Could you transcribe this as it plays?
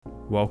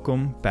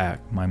Welcome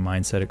back, my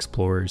Mindset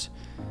Explorers.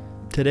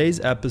 Today's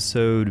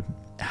episode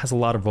has a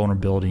lot of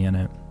vulnerability in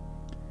it.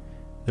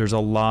 There's a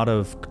lot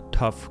of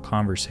tough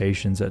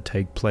conversations that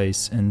take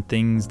place and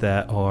things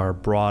that are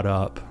brought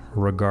up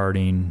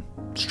regarding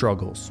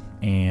struggles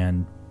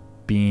and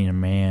being a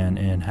man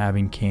and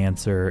having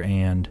cancer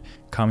and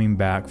coming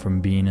back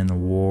from being in the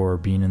war,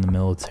 being in the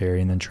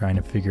military, and then trying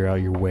to figure out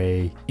your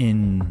way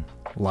in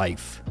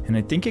life. And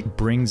I think it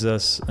brings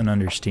us an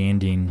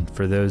understanding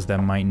for those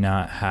that might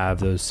not have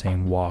those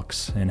same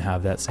walks and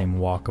have that same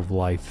walk of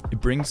life.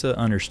 It brings an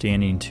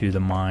understanding to the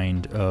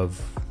mind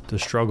of the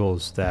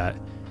struggles that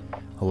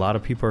a lot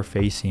of people are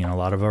facing, a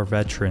lot of our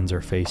veterans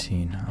are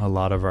facing, a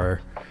lot of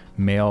our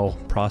male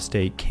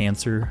prostate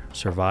cancer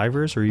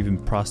survivors, or even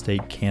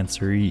prostate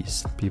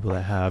cancerees, people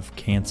that have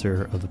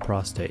cancer of the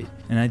prostate.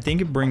 And I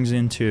think it brings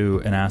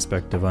into an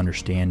aspect of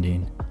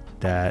understanding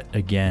that,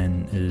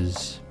 again,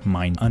 is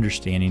my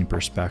understanding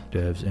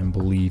perspectives and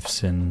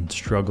beliefs and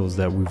struggles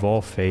that we've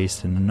all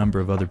faced and a number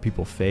of other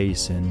people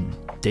face. And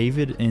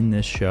David in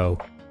this show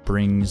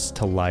brings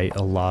to light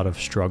a lot of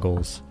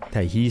struggles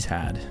that he's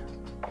had.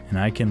 And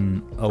I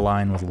can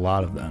align with a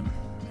lot of them.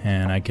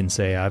 And I can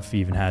say I've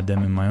even had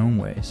them in my own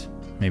ways.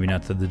 Maybe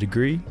not to the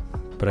degree,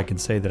 but I can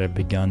say that I've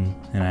begun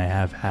and I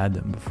have had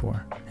them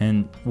before.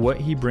 And what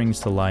he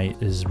brings to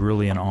light is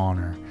really an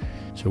honor.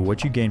 So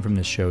what you gain from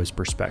this show is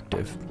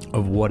perspective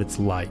of what it's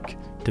like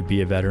to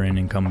be a veteran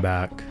and come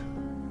back,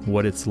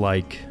 what it's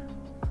like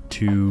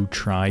to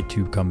try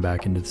to come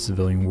back into the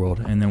civilian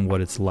world, and then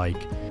what it's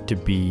like to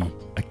be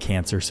a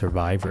cancer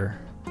survivor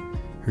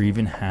or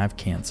even have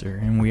cancer.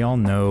 And we all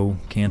know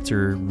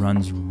cancer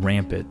runs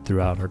rampant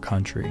throughout our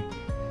country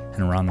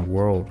and around the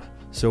world.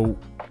 So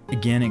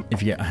again,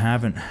 if you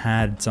haven't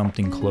had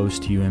something close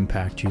to you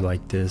impact you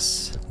like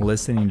this,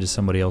 listening to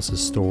somebody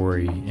else's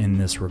story in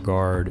this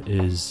regard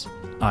is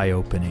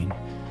eye-opening.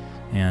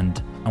 And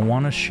I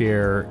want to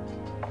share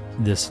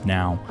this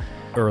now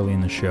early in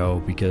the show,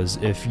 because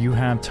if you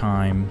have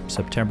time,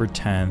 September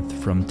 10th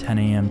from 10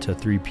 a.m. to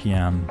 3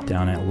 p.m.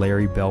 down at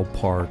Larry Bell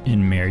Park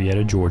in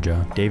Marietta,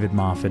 Georgia, David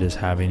Moffett is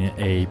having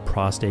a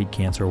prostate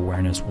cancer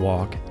awareness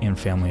walk and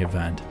family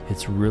event.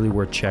 It's really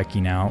worth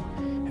checking out.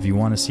 If you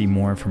want to see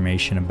more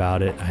information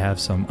about it, I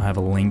have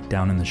a link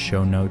down in the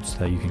show notes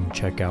that you can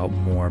check out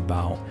more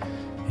about.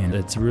 And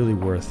it's really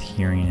worth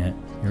hearing it.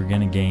 You're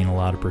going to gain a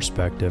lot of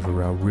perspective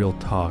around real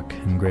talk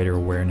and greater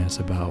awareness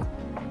about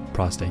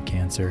prostate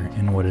cancer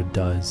and what it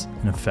does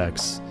and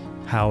affects,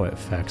 how it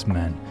affects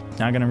men.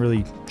 Not going to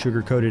really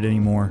sugarcoat it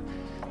anymore.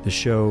 The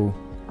show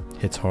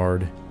hits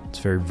hard, it's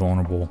very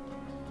vulnerable,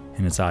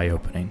 and it's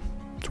eye-opening.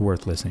 It's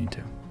worth listening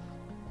to.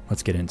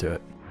 Let's get into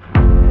it.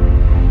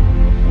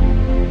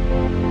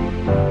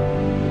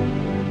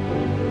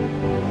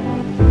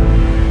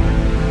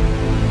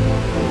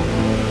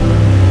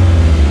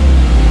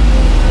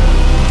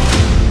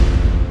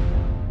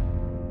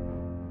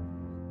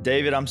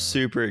 David, I'm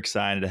super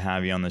excited to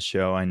have you on the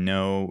show. I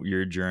know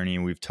your journey.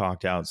 We've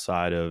talked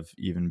outside of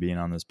even being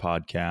on this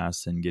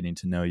podcast and getting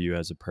to know you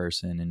as a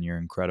person, and you're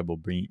an incredible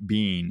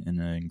being and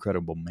an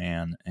incredible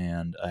man.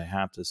 And I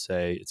have to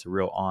say, it's a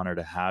real honor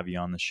to have you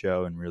on the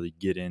show and really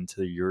get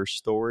into your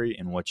story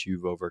and what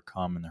you've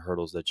overcome and the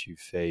hurdles that you've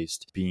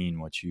faced, being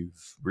what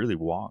you've really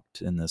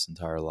walked in this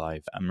entire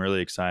life. I'm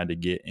really excited to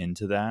get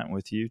into that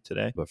with you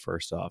today. But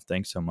first off,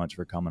 thanks so much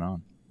for coming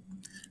on.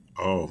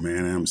 Oh,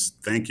 man,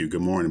 thank you.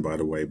 Good morning, by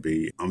the way,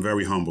 B. I'm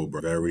very humble,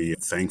 but very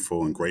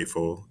thankful and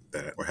grateful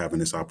that we're having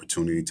this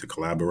opportunity to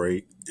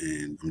collaborate.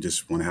 And I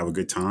just want to have a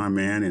good time,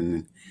 man.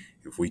 And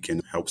if we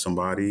can help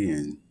somebody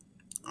and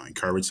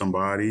encourage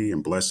somebody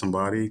and bless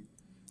somebody,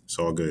 it's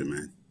all good,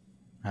 man.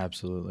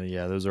 Absolutely.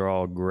 Yeah, those are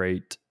all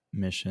great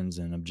missions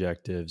and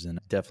objectives. And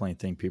I definitely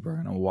think people are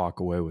going to walk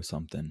away with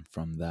something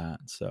from that.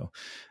 So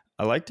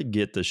I like to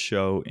get the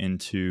show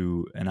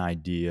into an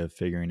idea of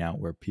figuring out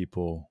where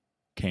people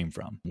came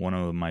from. One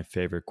of my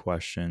favorite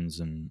questions,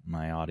 and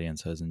my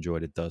audience has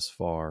enjoyed it thus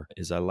far,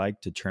 is I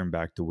like to turn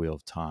back the wheel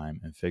of time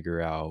and figure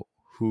out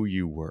who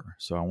you were.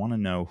 So I want to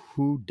know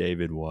who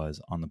David was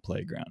on the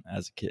playground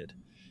as a kid.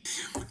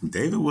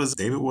 David was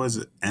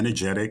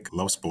energetic,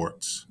 loved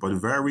sports, but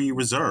very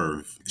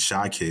reserved,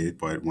 shy kid.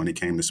 But when it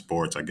came to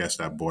sports, I guess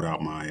that brought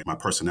out my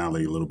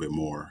personality a little bit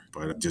more.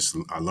 But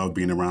I love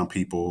being around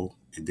people.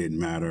 It didn't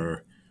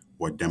matter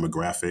what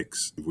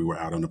demographics. If we were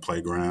out on the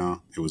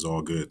playground, it was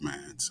all good,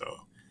 man. So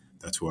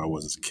that's who I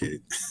was as a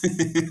kid.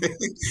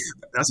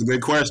 That's a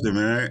good question,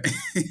 man.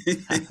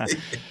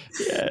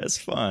 Yeah, it's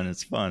fun.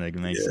 It's fun. It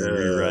makes you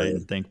rewrite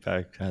and think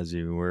back as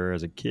you were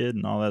as a kid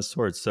and all that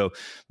sort. So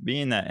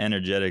being that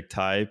energetic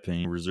type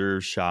and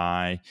reserved,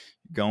 shy,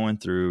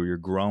 you're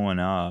growing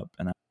up.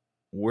 And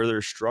were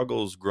there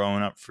struggles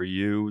growing up for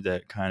you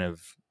that kind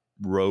of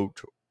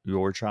wrote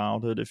your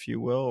childhood, if you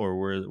will, or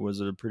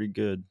was it a pretty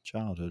good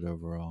childhood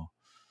overall?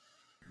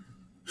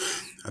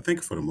 I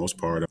think for the most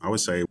part, I would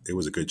say it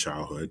was a good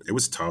childhood. It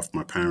was tough.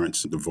 My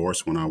parents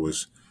divorced when I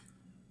was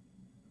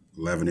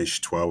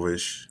 11-ish,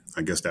 12-ish.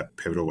 I guess that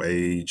pivotal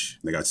age.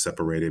 They got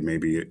separated.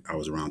 Maybe I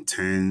was around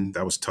 10.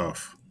 That was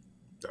tough.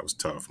 That was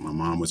tough. My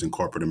mom was in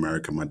corporate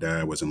America. My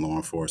dad was in law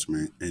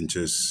enforcement, and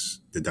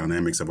just the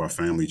dynamics of our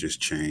family just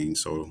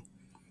changed. So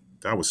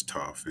that was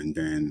tough. And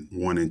then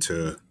wanting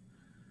to,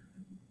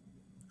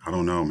 I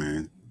don't know,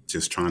 man,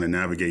 just trying to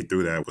navigate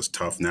through that was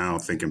tough now,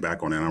 thinking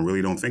back on it. I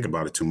really don't think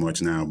about it too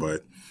much now,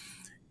 but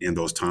in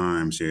those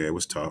times, yeah, it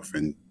was tough.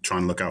 And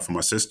trying to look out for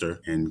my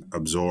sister and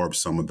absorb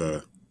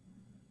the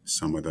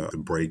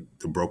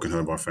brokenhood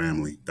of our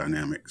family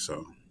dynamic.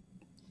 So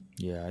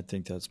Yeah, I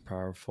think that's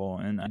powerful,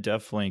 and I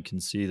definitely can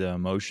see the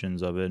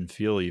emotions of it and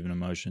feel even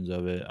emotions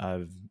of it.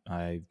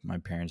 My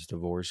parents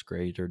divorced.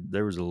 Great, or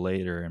there was a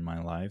later in my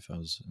life. I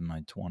was in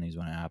my 20s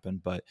when it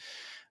happened, but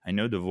I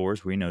know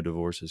divorce. We know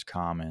divorce is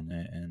common,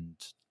 and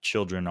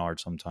children are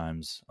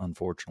sometimes,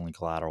 unfortunately,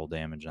 collateral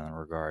damage in that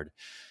regard.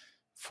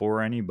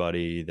 For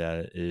anybody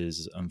that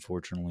is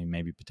unfortunately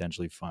maybe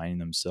potentially finding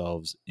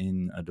themselves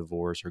in a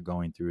divorce or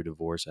going through a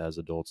divorce as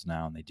adults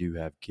now, and they do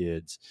have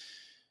kids,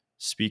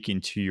 speaking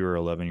to your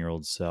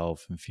 11-year-old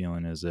self and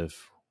feeling as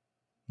if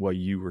what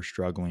you were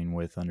struggling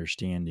with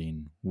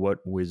understanding, what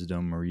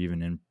wisdom or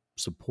even in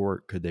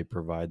support could they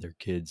provide their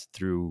kids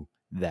through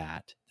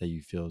that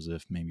you feel as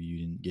if maybe you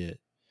didn't get?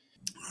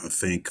 I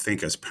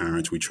think as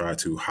parents we try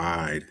to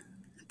hide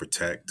and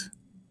protect,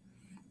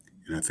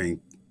 and I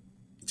think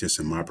just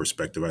in my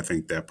perspective, I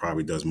think that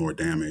probably does more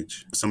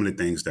damage. Some of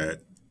the things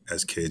that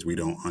as kids we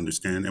don't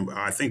understand, and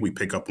I think we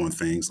pick up on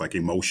things like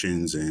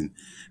emotions and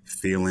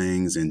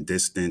feelings and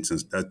distance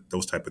and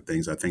those type of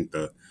things. I think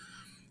the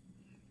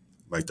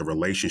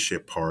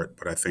relationship part,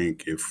 but I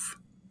think if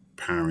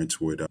parents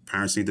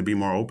need to be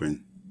more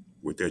open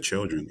with their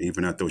children,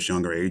 even at those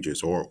younger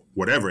ages or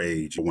whatever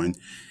age, when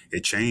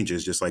it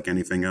changes, just like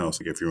anything else.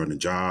 Like if you're in a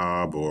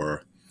job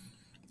or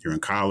you're in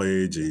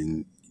college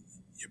and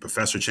your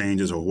professor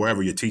changes or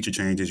whoever your teacher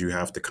changes, you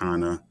have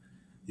to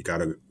you got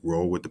to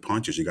roll with the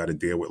punches. You got to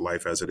deal with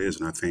life as it is.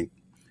 And I think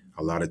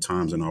a lot of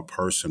times in our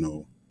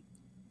personal,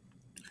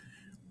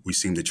 we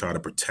seem to try to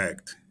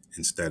protect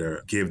instead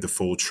of give the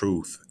full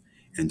truth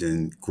and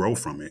then grow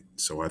from it.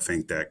 So I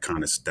think that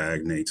kind of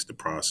stagnates the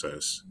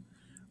process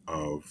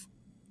of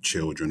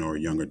children or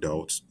young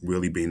adults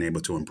really being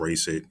able to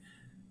embrace it,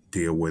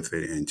 deal with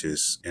it, and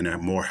just in a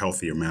more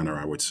healthier manner,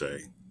 I would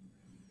say.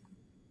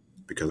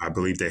 Because I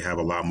believe they have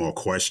a lot more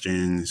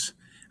questions.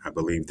 I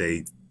believe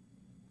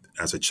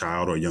as a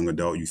child or young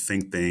adult, you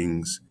think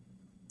things,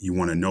 you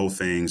want to know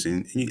things,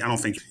 and I don't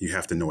think you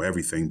have to know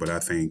everything, but I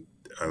think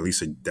at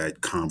least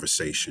that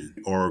conversation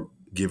or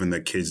giving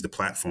the kids the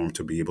platform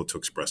to be able to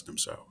express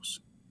themselves.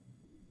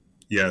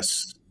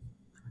 Yes,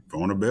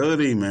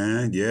 vulnerability,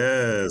 man.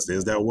 Yes,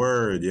 there's that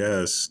word.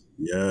 Yes,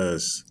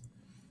 yes,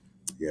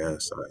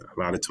 yes. A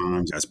lot of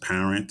times, as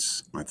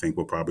parents, I think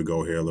we'll probably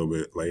go here a little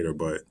bit later,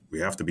 but we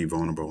have to be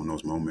vulnerable in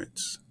those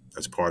moments.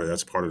 That's part of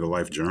the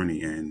life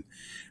journey, and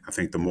I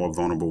think the more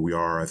vulnerable we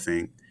are, I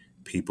think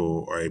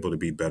people are able to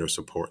be better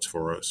supports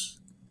for us.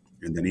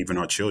 And then even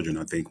our children,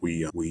 I think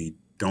we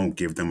don't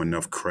give them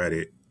enough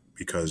credit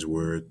because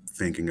we're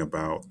thinking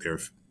about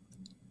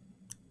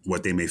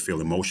what they may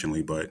feel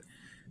emotionally, but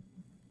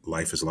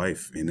life is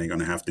life, and they're going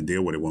to have to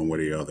deal with it one way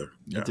or the other.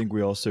 I Yeah. think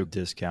we also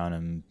discount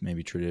and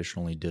maybe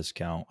traditionally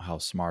discount how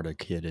smart a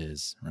kid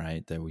is,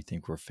 right? That we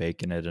think we're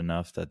faking it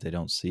enough that they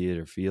don't see it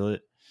or feel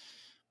it,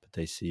 but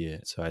they see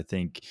it. So I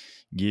think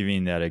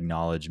giving that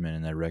acknowledgement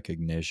and that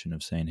recognition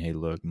of saying, hey,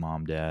 look,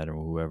 mom, dad, or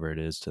whoever it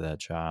is to that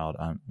child,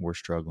 we're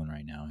struggling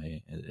right now.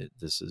 Hey,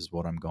 this is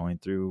what I'm going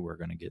through. We're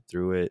going to get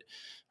through it.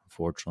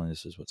 Unfortunately,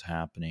 this is what's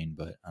happening,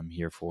 but I'm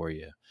here for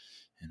you.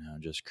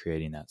 Just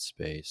creating that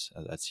space.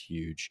 That's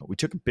huge. We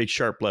took a big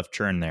sharp left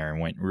turn there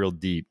and went real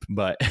deep,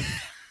 but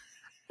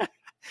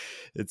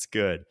it's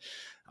good.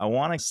 I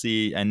want to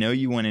see, I know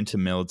you went into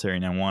military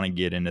and I want to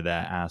get into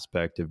that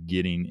aspect of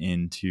getting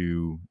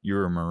into,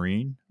 you're a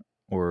Marine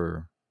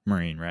or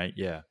Marine, right?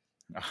 Yeah.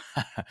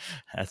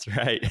 That's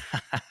right.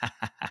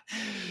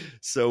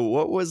 So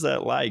what was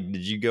that like?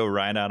 Did you go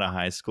right out of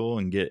high school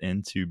and get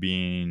into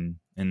being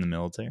in the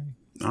military?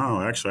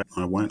 No, actually,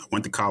 I went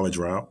the college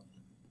route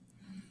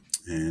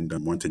and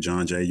went to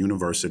John Jay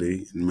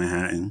University in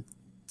Manhattan,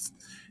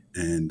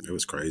 and it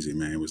was crazy,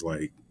 man. It was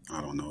like I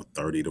don't know,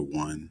 30 to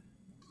 1,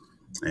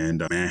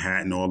 and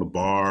Manhattan, all the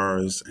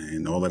bars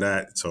and all of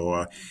that. So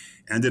I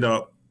ended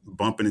up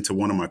bumping into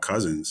one of my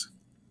cousins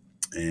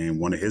and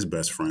one of his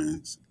best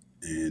friends,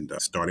 and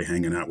started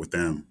hanging out with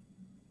them,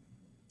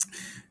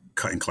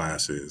 cutting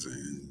classes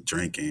and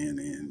drinking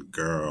and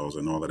girls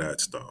and all of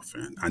that stuff.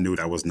 And I knew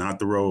that was not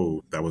the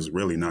road. That was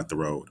really not the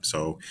road.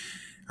 So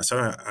I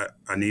said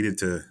I needed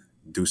to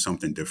do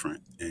something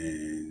different,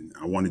 and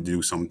I wanted to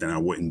do something I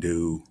wouldn't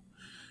do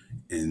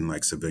in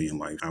like civilian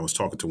life. I was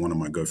talking to one of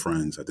my good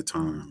friends at the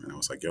time, and I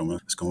was like, "Yo, man,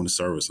 let's go into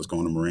service. Let's go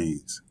in the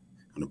Marines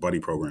on the buddy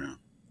program."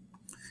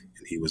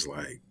 And he was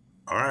like,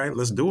 "All right,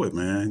 let's do it,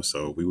 man."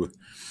 So we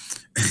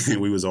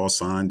was all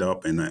signed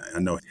up, and I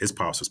know his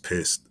pops was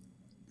pissed.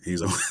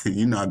 He's like,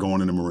 "You're not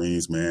going in the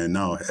Marines, man.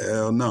 No,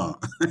 hell no."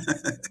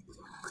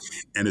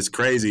 And it's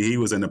crazy. He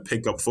was in a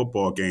pickup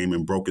football game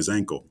and broke his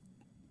ankle.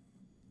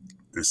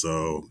 And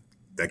so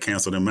that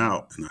canceled him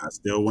out, and I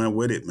still went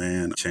with it,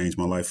 man. Changed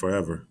my life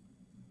forever.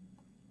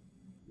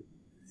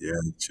 Yeah,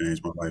 it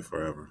changed my life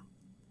forever.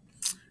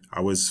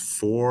 I was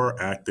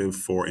four active,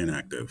 four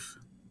inactive.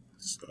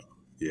 So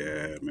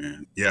yeah,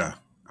 man. Yeah,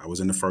 I was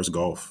in the first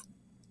Gulf.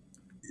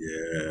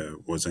 Yeah,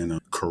 was in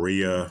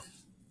Korea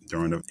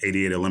during the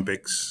 '88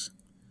 Olympics.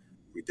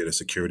 We did a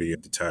security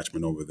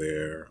detachment over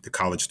there. The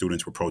college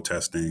students were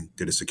protesting.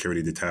 Did a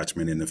security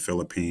detachment in the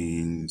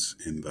Philippines,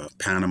 in the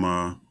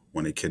Panama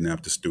when they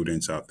kidnapped the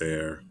students out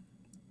there.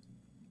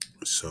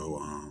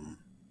 So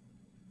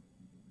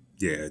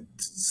yeah,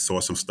 saw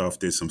some stuff,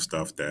 did some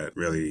stuff that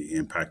really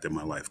impacted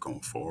my life going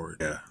forward.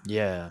 Yeah.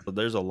 Yeah, but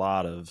there's a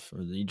lot of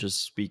you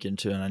just speak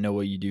into, and I know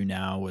what you do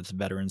now with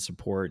veteran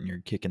support, and you're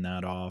kicking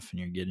that off, and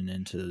you're getting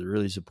into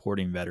really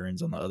supporting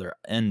veterans on the other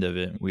end of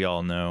it. We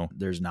all know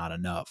there's not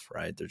enough,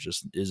 right? There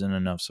just isn't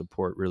enough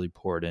support really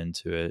poured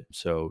into it.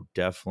 So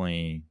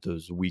definitely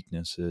those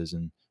weaknesses,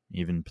 and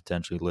even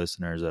potentially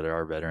listeners that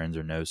are veterans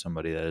or know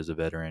somebody that is a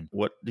veteran,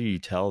 what do you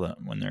tell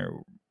them when they're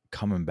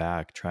coming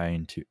back,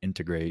 trying to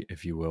integrate,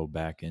 if you will,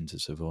 back into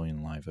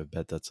civilian life? I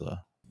bet that's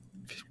a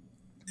It,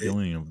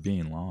 feeling of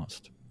being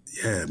lost.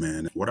 yeah,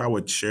 man. What I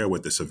would share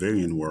with the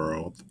civilian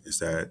world is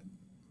that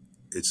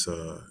it's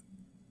a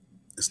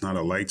it's not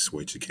a light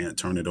switch. You can't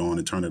turn it on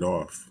and turn it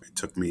off. It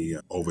took me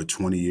over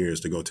 20 years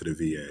to go to the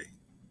VA.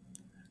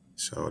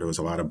 So there was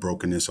a lot of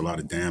brokenness, a lot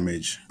of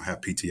damage. I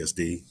have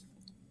PTSD.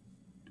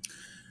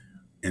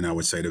 And I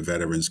would say to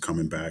veterans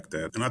coming back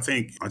that, and I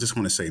think I just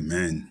want to say,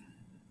 men,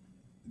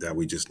 that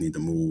we just need to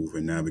move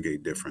and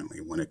navigate differently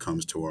when it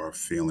comes to our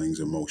feelings,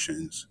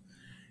 emotions,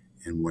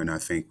 and when I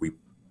think we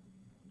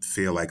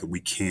feel like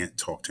we can't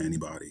talk to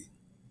anybody.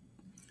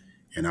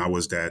 And I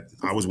was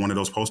one of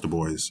those poster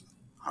boys.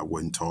 I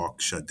wouldn't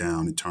talk, shut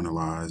down,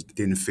 internalized,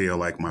 didn't feel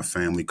like my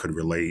family could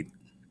relate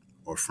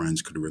or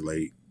friends could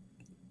relate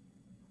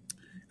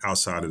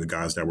outside of the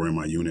guys that were in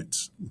my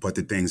units. But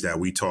the things that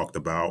we talked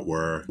about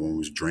were when we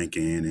was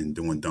drinking and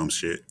doing dumb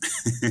shit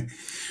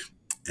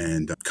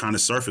and kind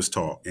of surface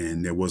talk.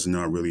 And there was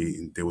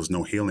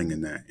no healing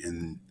in that.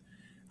 And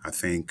I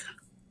think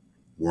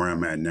where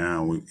I'm at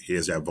now,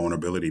 here's that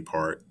vulnerability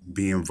part,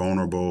 being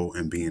vulnerable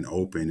and being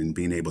open and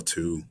being able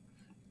to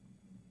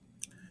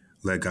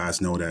let guys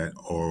know that,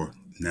 or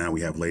now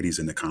we have ladies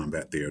in the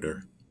combat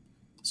theater.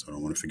 So I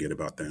don't want to forget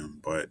about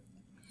them, but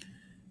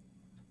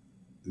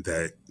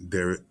that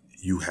there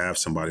you have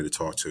somebody to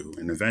talk to.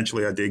 And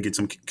eventually I did get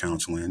some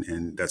counseling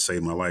and that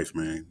saved my life,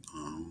 man.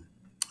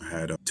 I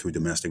had two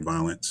domestic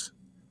violence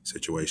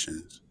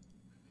situations.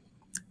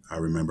 I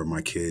remember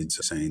my kids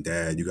saying,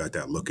 "Dad, you got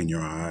that look in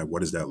your eye.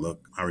 What is that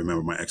look?" I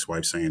remember my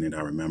ex-wife saying it. I,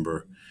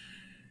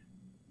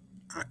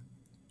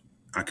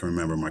 I can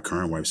remember my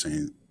current wife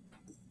saying,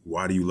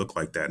 "Why do you look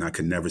like that?" And I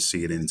could never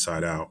see it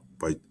inside out,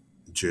 but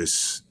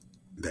just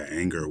the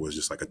anger was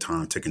just like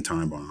a ticking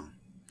time bomb.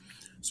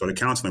 So the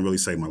counseling really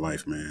saved my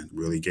life, man.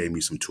 Really gave me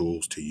some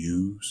tools to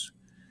use.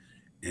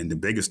 And the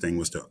biggest thing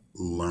was to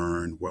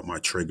learn what my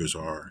triggers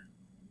were.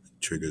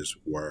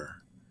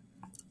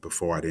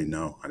 Before I didn't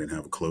know. I didn't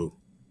have a clue.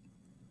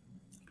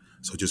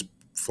 So just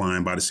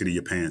flying by the seat of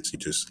your pants,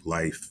 just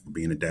life,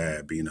 being a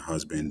dad, being a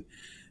husband,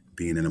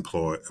 being an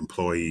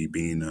employee,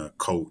 being a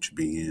coach,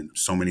 being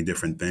so many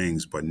different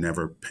things, but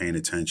never paying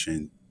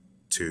attention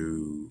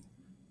to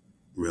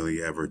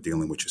really ever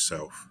dealing with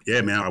yourself.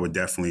 Yeah, man, I would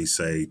definitely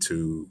say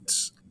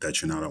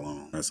that you're not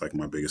alone. That's like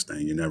my biggest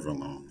thing. You're never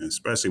alone, and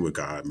especially with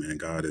God, man.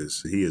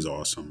 He is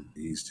awesome.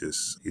 He's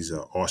an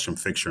awesome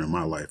fixture in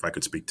my life. I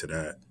could speak to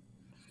that.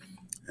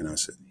 And I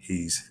said,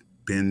 he's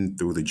been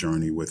through the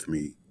journey with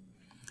me,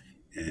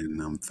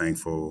 and I'm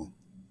thankful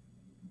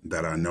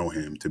that I know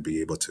him to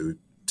be able to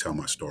tell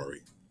my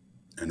story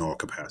in all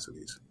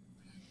capacities.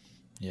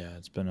 Yeah,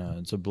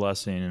 it's a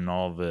blessing in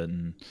all of it,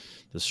 and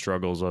the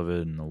struggles of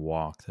it, and the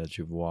walk that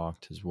you've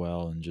walked as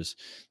well, and just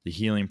the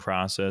healing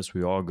process.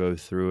 We all go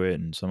through it,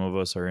 and some of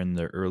us are in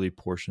the early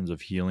portions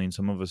of healing.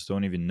 Some of us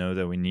don't even know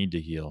that we need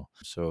to heal.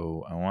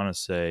 So I want to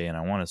say, and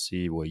I want to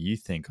see what you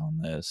think on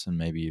this, and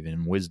maybe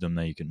even wisdom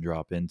that you can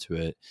drop into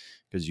it,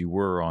 because you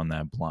were on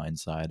that blind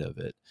side of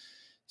it.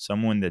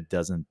 Someone that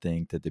doesn't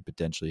think that they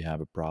potentially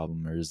have a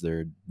problem, or is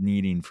there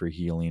needing for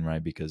healing,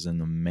 right? Because in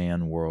the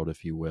man world,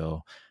 if you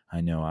will, I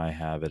know I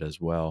have it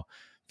as well,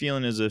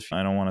 feeling as if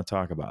I don't want to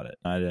talk about it.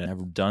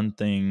 I've done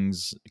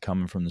things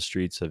coming from the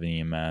streets of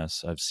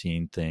EMS. I've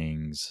seen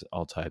things,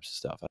 all types of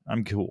stuff.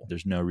 I'm cool.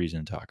 There's no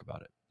reason to talk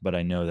about it, but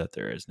I know that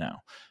there is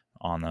now.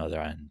 On the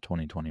other end,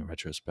 2020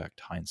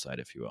 retrospect, hindsight,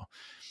 if you will.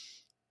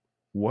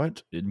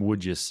 What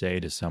would you say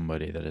to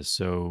somebody that is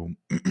so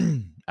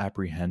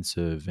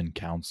apprehensive in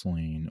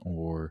counseling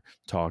or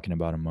talking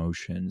about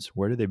emotions?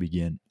 Where do they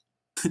begin?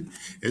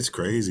 It's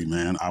crazy,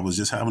 man. I was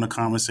just having a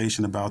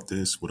conversation about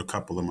this with a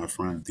couple of my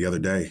friends the other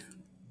day,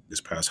 this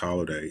past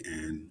holiday,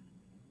 and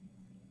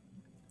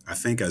I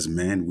think as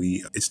men,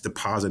 it's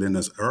deposited in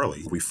us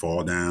early. We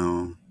fall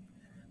down,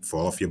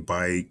 fall off your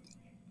bike,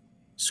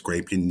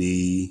 scrape your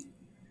knee,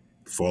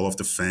 fall off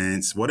the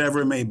fence,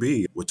 whatever it may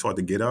be. We're taught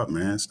to get up,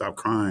 man, stop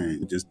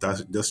crying, just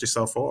dust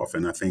yourself off.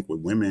 And I think with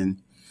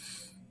women,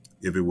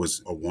 if it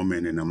was a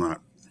woman, and I'm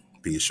not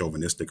being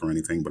chauvinistic or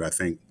anything, but I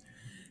think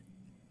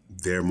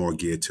they're more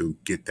geared to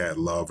get that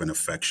love and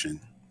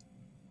affection.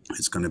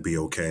 It's going to be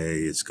okay.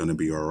 It's going to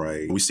be all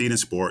right. We see it in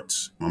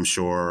sports. I'm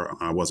sure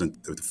I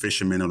wasn't the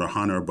fisherman or the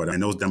hunter, but in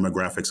those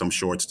demographics, I'm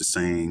sure it's the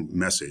same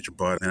message.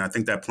 And I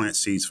think that plants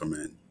seeds for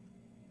men.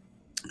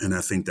 And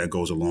I think that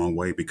goes a long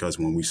way, because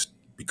when we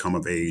become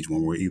of age,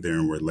 when we're either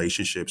in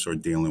relationships or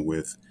dealing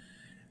with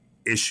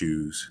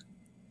issues,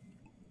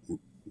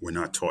 we're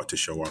not taught to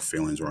show our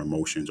feelings or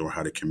emotions, or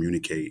how to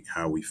communicate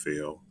how we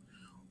feel,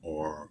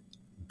 or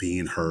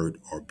being hurt,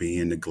 or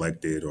being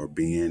neglected, or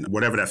being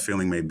whatever that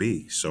feeling may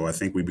be. So I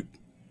think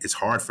it's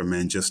hard for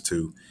men just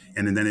to,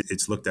 and then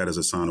it's looked at as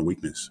a sign of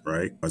weakness,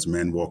 right? As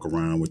men walk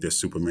around with their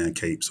Superman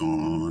capes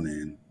on,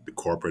 and the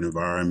corporate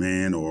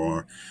environment,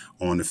 or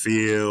on the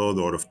field,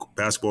 or the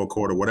basketball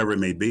court, or whatever it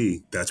may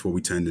be, that's what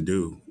we tend to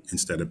do,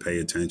 instead of pay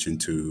attention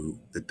to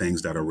the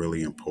things that are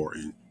really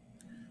important.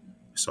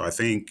 So I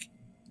think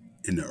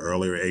in the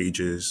earlier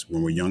ages,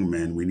 when we're young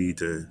men, we need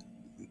to,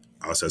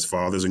 us as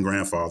fathers and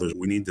grandfathers,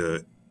 we need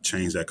to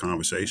change that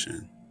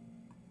conversation.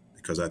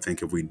 Because I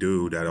think if we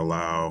do, that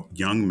allow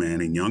young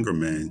men and younger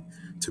men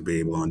to be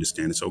able to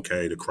understand it's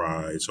okay to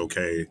cry. It's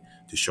okay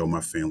to show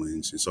my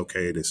feelings. It's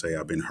okay to say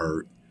I've been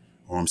hurt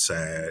or I'm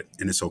sad.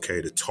 And it's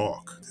okay to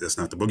talk. That's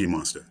not the boogie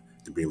monster,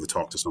 to be able to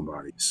talk to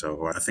somebody.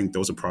 So I think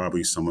those are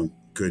probably some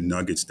good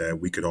nuggets that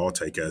we could all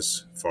take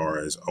as far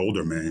as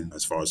older men,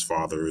 as far as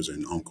fathers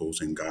and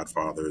uncles and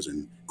godfathers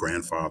and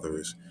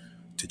grandfathers,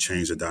 to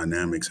change the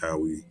dynamics, how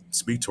we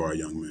speak to our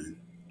young men.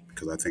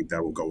 Because I think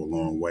that will go a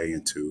long way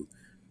into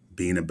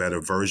being a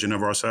better version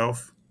of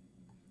ourselves.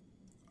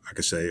 I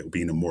could say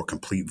being a more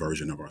complete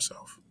version of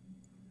ourselves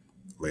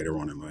later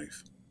on in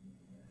life.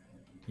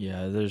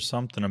 Yeah, there's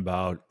something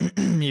about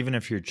even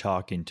if you're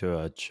talking to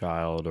a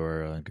child,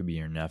 or it could be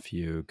your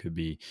nephew, it could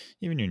be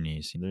even your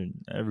niece.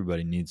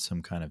 Everybody needs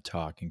some kind of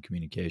talk and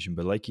communication.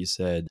 But like you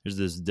said, there's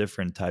this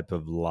different type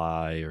of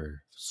lie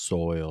or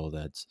soil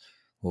that's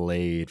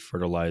laid,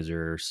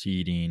 fertilizer,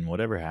 seeding,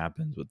 whatever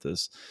happens with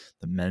this,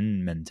 the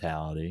men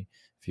mentality,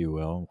 if you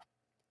will,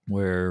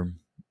 where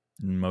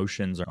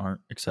emotions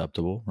aren't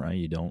acceptable, right?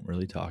 You don't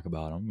really talk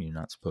about them. You're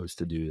not supposed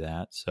to do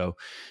that. So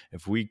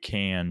if we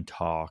can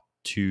talk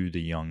to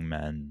the young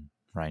men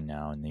right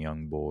now and the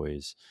young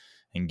boys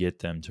and get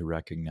them to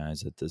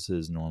recognize that this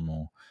is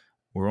normal,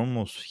 we're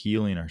almost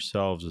healing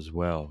ourselves as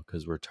well,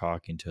 because we're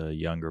talking to a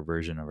younger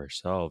version of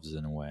ourselves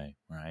in a way,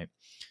 right?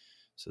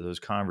 So those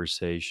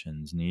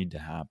conversations need to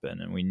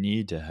happen, and we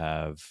need to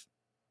have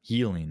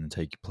healing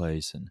take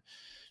place. And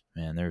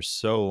man, there's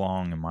so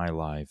long in my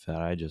life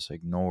that I just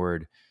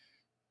ignored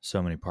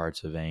so many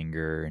parts of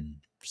anger and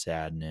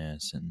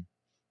sadness and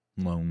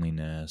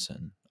loneliness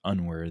and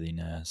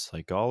unworthiness,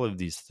 like all of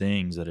these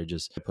things that I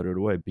just put it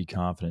away, be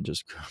confident,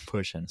 just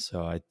pushing.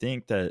 So I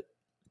think that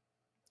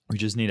we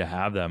just need to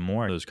have that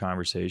more, those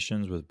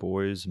conversations with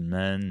boys and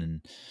men,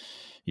 and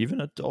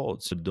even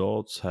adults.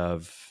 Adults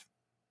have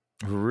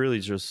really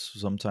just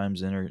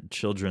sometimes inner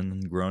children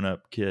and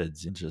grown-up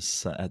kids, and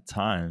just at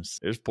times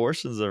there's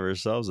portions of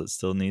ourselves that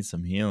still need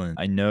some healing.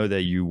 I know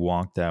that you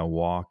walk that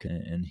walk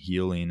and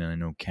healing, and I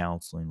know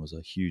counseling was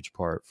a huge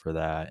part for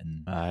that,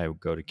 and I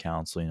go to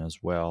counseling as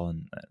well,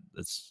 and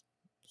it's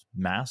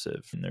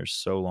massive. And there's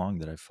so long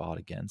that I fought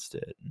against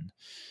it, and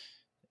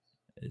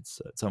it's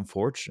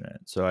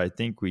unfortunate. So I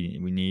think we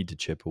need to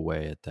chip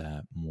away at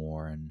that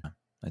more, and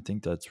I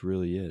think that's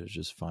really it. It's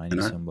just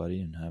finding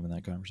somebody and having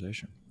that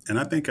conversation. And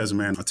I think as a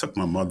man, I took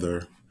my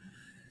mother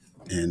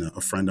and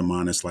a friend of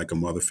mine that's like a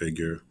mother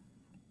figure,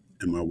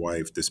 and my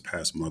wife this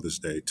past Mother's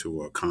Day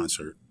to a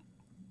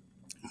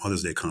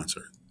Mother's Day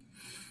concert.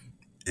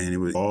 And it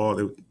was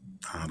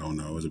I don't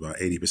know, it was about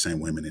 80%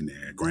 women in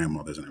there,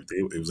 grandmothers and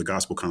everything. It was a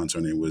gospel concert,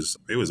 and it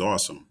was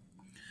awesome.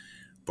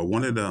 But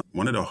one of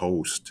the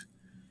hosts,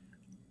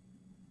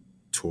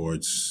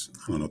 towards,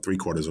 I don't know,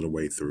 3/4 of the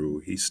way through,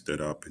 he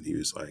stood up and he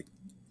was like,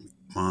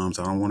 "Moms,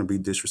 I don't want to be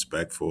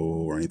disrespectful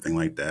or anything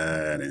like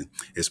that. And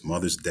it's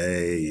Mother's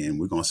Day and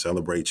we're going to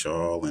celebrate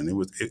y'all."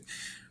 And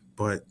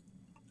but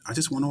I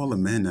just want all the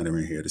men that are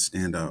in here to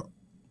stand up.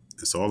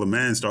 And so all the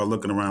men start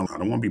looking around. I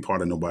don't want to be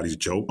part of nobody's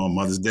joke on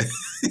Mother's Day.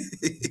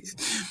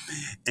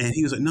 And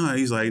he was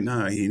like,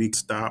 no, he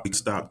needs to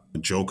stop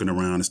joking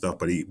around and stuff.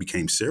 But he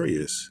became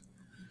serious.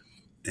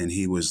 And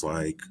he was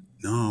like,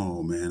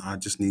 "No, man, I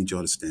just need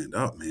y'all to stand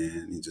up,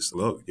 man. And just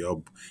look,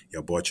 y'all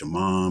brought your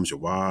moms, your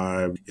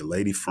wives, your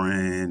lady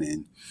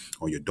friend,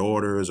 or your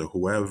daughters or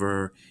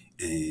whoever.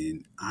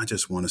 And I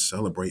just want to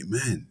celebrate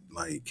men."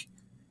 Like,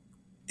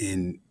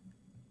 and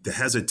the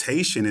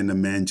hesitation in the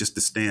men just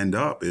to stand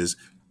up is,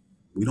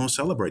 we don't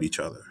celebrate each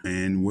other.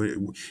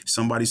 And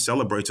somebody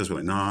celebrates us, we're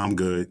like, "Nah, I'm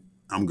good.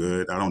 I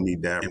don't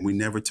need that." And we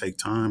never take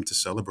time to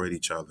celebrate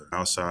each other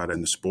outside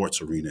in the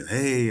sports arena.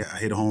 "Hey, I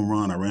hit a home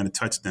run. I ran a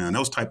touchdown,"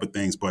 those type of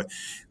things. But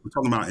we're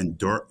talking about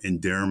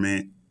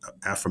endearment,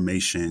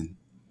 affirmation,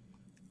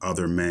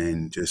 other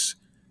men, just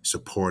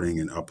supporting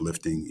and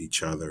uplifting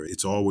each other.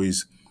 It's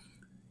always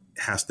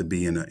has to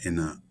be in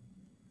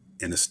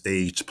a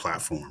staged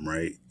platform,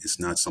 right? It's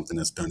not something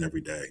that's done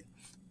every day.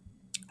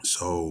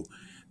 So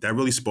that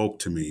really spoke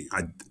to me.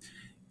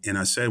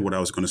 I said what I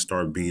was going to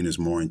start being is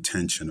more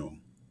intentional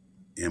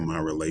in my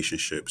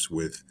relationships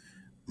with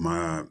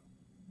my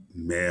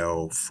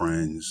male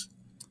friends,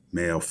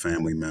 male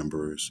family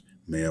members,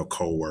 male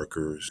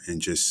coworkers,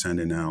 and just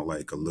sending out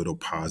like a little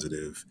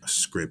positive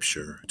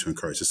scripture to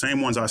encourage the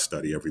same ones I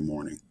study every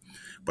morning.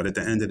 But at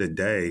the end of the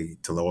day,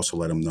 to also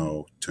let them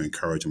know, to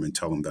encourage them and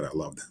tell them that I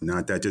love them.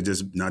 Not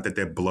that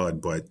they're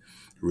blood, but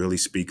really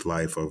speak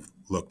life of,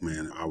 look,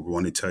 man, I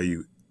want to tell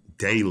you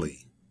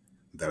daily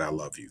that I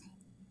love you,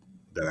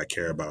 that I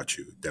care about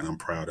you, that I'm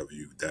proud of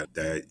you,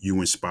 that you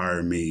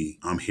inspire me.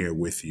 I'm here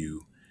with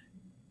you.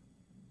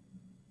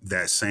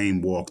 That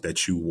same walk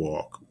that you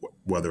walk,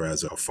 whether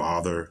as a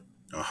father,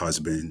 a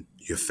husband,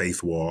 your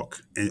faith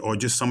walk, or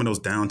just some of those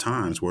down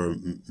times where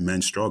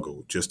men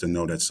struggle, just to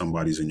know that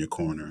somebody's in your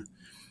corner,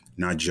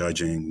 not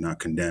judging, not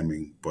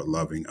condemning, but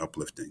loving,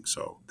 uplifting.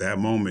 So that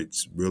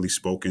moment's really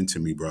spoken to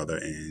me, brother.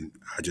 And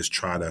I just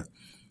try to,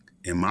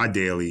 in my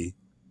daily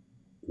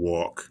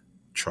walk,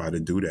 try to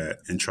do that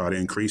and try to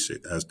increase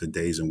it as the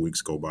days and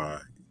weeks go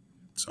by.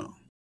 So,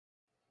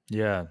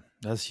 Yeah,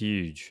 that's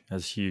huge.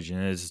 That's huge,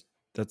 and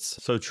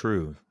that's so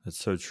true. That's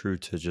so true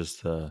to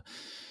just the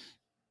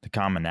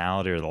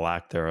commonality or the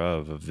lack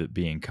thereof of it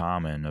being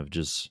common, of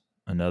just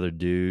another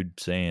dude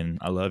saying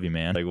 "I love you,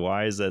 man." Like,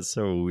 why is that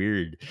so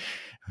weird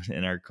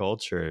in our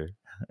culture?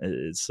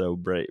 It's so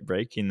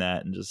breaking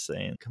that and just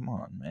saying, "Come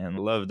on, man."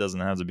 Love doesn't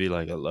have to be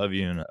like "I love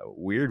you" in a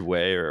weird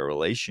way or a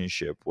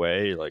relationship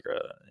way, like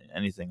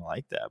anything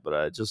like that. But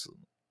I just,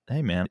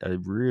 hey, man,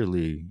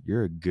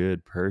 you're a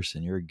good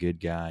person. You're a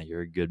good guy.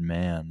 You're a good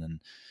man, and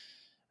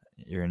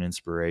you're an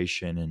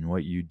inspiration in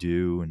what you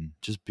do, and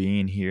just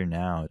being here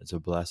now, it's a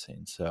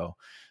blessing. So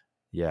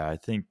yeah, I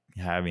think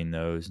having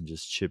those and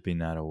just chipping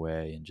that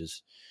away and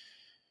just,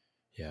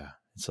 yeah,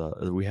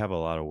 we have a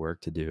lot of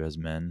work to do as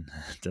men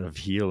of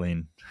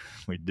healing.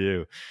 We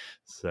do.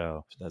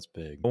 So that's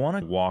big. I want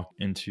to walk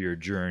into your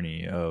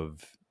journey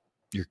of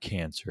your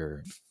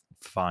cancer,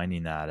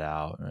 finding that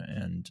out.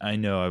 And I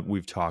know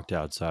we've talked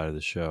outside of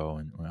the show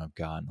and I've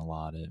gotten a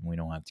lot of it, and we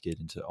don't have to get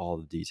into all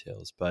the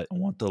details, but I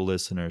want the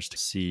listeners to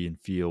see and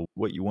feel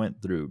what you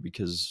went through,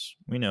 because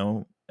we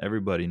know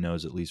everybody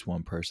knows at least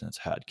one person that's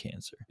had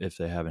cancer if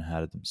they haven't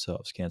had it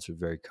themselves. Cancer is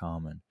very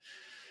common.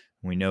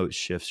 We know it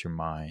shifts your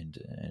mind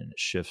and it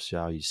shifts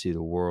how you see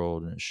the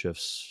world, and it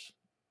shifts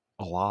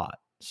a lot.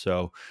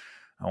 So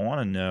I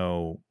want to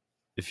know,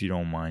 if you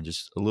don't mind,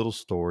 just a little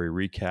story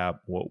recap.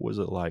 What was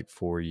it like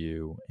for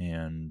you,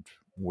 and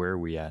where are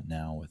we at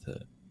now with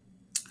it?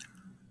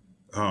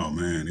 oh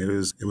man, it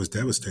was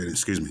devastating.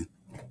 Excuse me.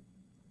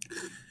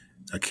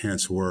 That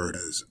cancer word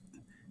has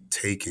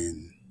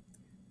taken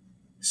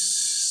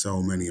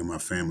so many of my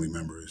family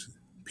members,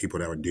 people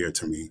that were dear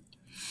to me.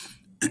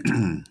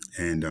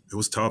 And it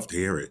was tough to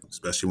hear it,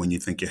 especially when you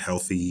think you're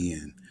healthy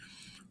and,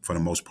 for the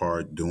most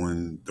part,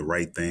 doing the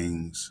right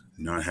things,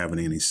 not having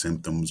any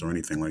symptoms or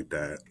anything like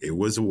that. It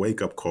was a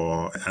wake up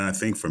call. And I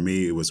think for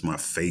me, it was my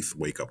faith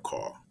wake up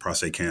call.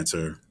 Prostate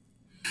cancer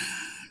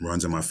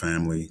runs in my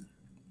family.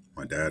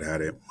 My dad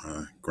had it,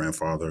 my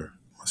grandfather,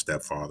 my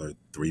stepfather,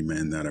 three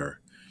men that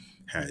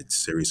had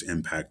serious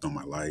impact on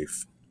my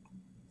life.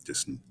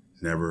 Just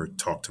never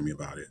talked to me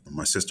about it.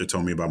 My sister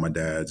told me about my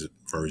dad's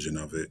version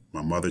of it.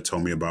 My mother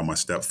told me about my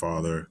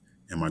stepfather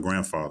and my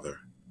grandfather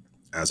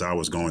as I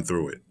was going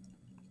through it.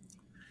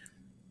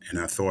 And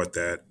I thought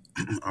that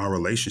our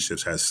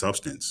relationships had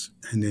substance.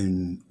 And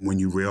then when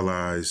you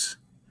realize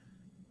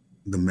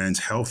the men's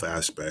health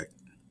aspect,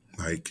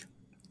 like,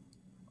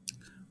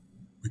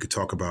 we could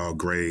talk about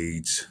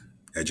grades,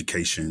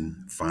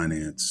 education,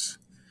 finance,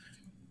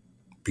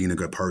 being a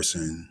good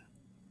person.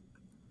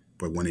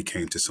 But when it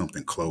came to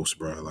something close,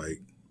 bro, like,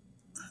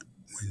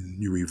 when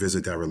you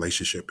revisit that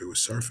relationship, it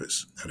was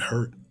surface. That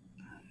hurt.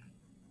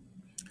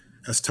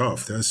 That's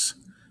tough. That's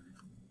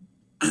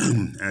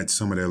at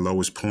some of their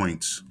lowest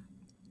points.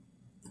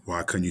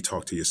 Why couldn't you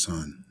talk to your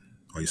son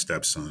or your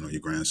stepson or your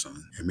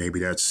grandson? And maybe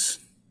that's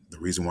the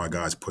reason why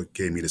God's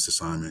gave me this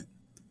assignment,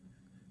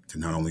 to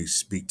not only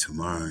speak to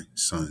my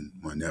son,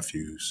 my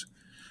nephews,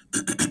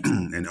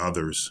 and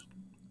others,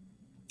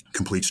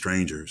 complete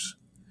strangers,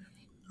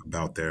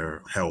 about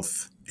their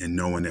health, and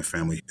knowing their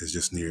family is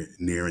just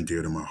near and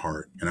dear to my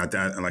heart. And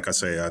like I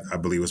say, I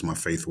believe it was my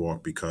faith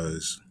walk,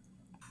 because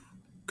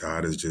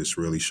God has just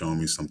really shown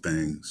me some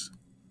things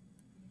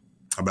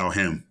about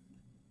Him,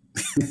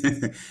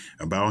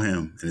 about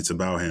Him, and it's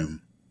about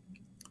Him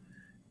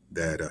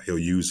that He'll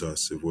use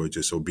us if we're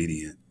just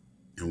obedient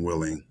and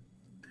willing.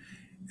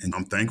 And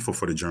I'm thankful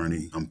for the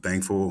journey. I'm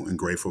thankful and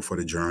grateful for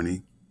the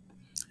journey,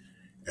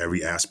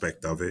 every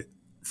aspect of it,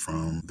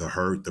 from the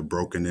hurt, the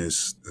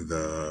brokenness,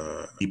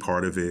 the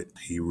part of it.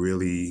 He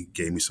really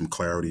gave me some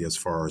clarity as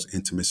far as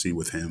intimacy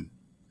with Him.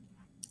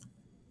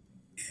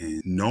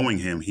 And knowing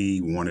Him,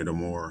 He wanted a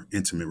more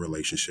intimate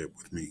relationship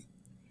with me.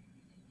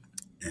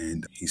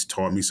 And He's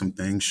taught me some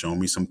things, shown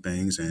me some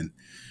things, and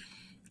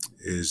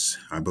is,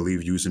 I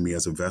believe, using me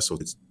as a vessel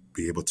to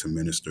be able to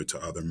minister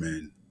to other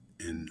men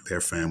and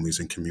their families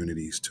and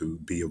communities, to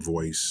be a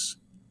voice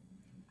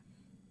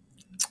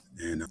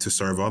and to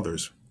serve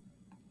others,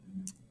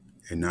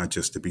 and not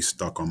just to be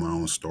stuck on my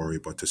own story,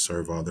 but to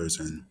serve others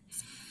and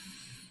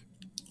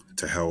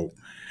to help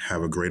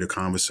have a greater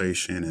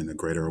conversation and a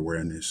greater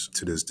awareness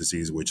to this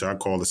disease, which I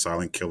call the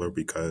silent killer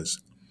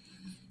because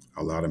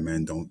a lot of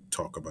men don't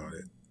talk about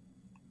it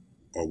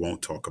or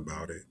won't talk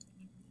about it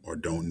or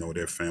don't know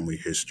their family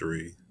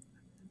history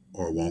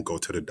or won't go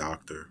to the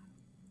doctor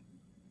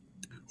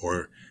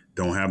or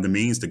don't have the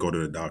means to go to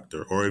the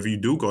doctor. Or if you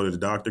do go to the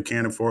doctor,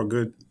 can't afford a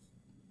good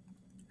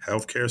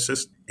healthcare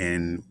system.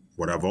 And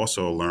what I've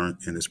also learned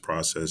in this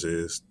process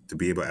is to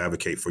be able to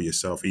advocate for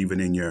yourself, even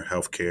in your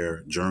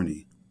healthcare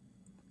journey,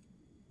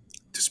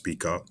 to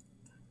speak up,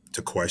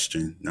 to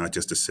question, not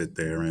just to sit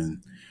there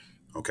and,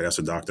 okay, that's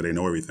a doctor, they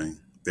know everything.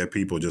 They're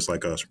people just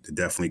like us to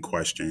definitely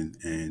question.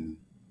 And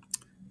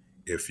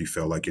if you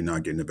feel like you're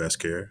not getting the best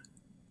care,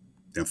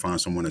 then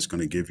find someone that's going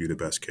to give you the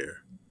best care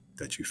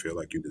that you feel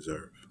like you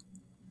deserve.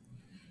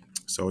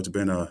 So it's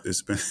been,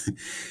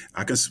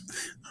 I can,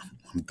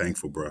 I'm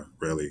thankful, bro.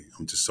 Really,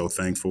 I'm just so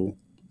thankful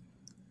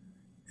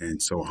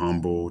and so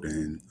humbled.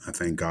 And I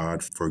thank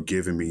God for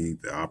giving me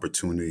the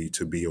opportunity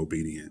to be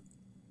obedient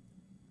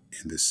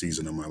in this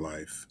season of my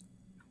life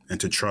and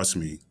to trust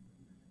me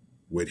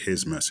with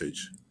His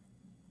message.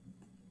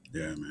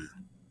 Yeah, man.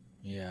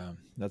 Yeah,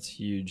 that's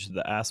huge.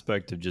 The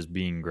aspect of just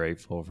being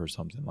grateful for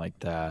something like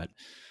that,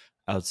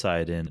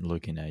 outside in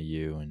looking at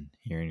you and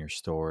hearing your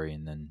story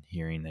and then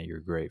hearing that you're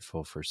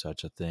grateful for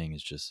such a thing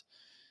is just,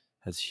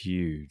 that's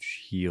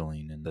huge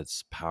healing, and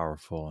that's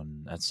powerful,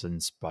 and that's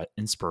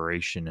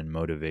inspiration and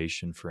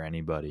motivation for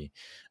anybody,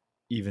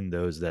 even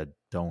those that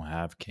don't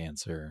have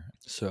cancer.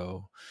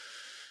 So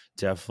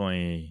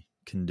definitely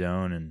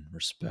condone and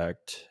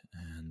respect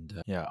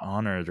and yeah,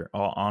 honor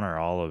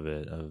all of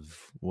it,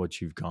 of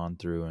what you've gone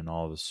through and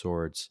all the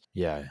sorts.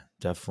 Yeah,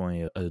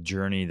 definitely a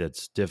journey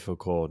that's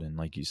difficult, and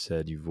like you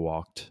said, you've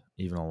walked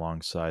even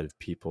alongside of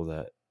people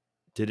that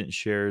didn't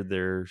share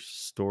their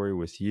story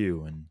with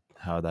you and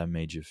how that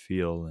made you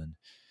feel. And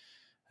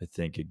I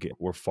think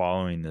we're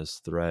following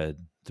this thread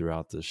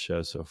throughout this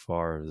show so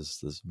far,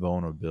 this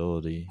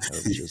vulnerability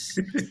of just,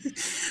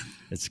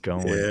 it's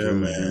going Yeah, through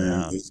in and man.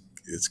 out.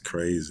 It's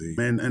crazy.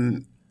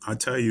 And I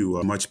tell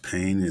you, much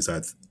pain as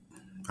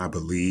I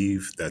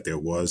believe that there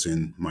was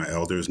in my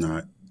elders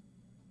not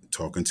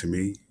talking to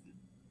me.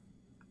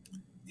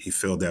 He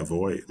filled that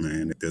void,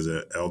 man. There's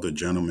an elder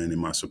gentleman in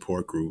my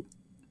support group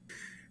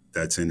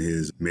that's in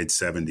his mid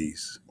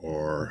 70s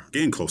or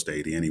getting close to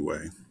 80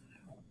 anyway.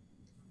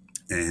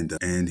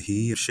 And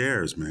he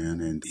shares,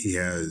 man, and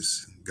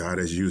God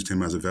has used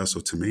him as a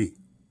vessel to me,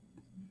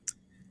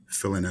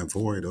 filling that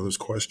void, all those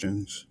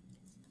questions.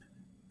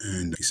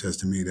 And he says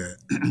to me that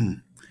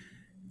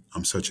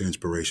I'm such an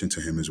inspiration to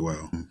him as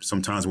well.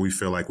 Sometimes when we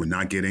feel like we're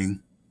not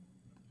getting,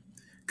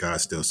 God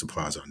still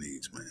supplies our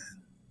needs, man.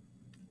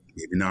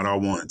 Maybe not our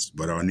wants,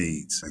 but our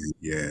needs. And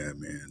yeah,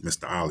 man.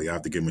 Mr. Ali, I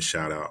have to give him a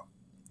shout out.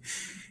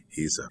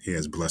 He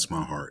has blessed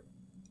my heart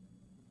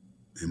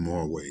in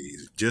more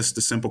ways. Just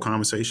a simple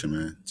conversation,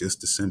 man.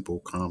 Just a simple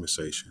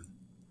conversation.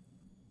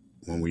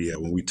 When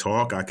we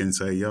talk, I can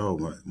say, "Yo,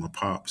 my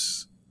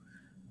pops,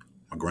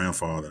 my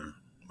grandfather,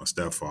 my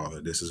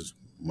stepfather.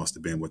 Must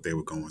have been what they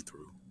were going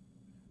through.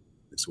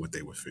 This is what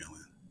they were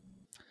feeling."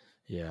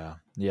 Yeah,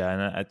 yeah,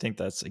 and I think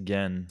that's,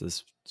 again,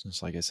 this,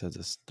 just like I said,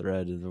 this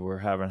thread that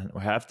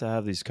we have to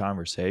have these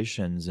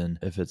conversations, and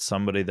if it's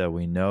somebody that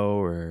we know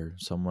or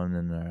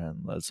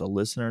someone that's a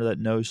listener that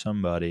knows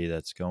somebody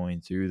that's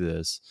going through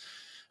this,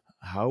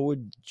 how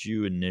would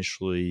you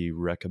initially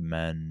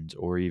recommend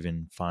or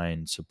even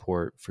find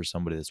support for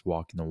somebody that's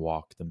walking the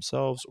walk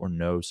themselves or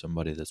know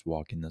somebody that's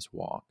walking this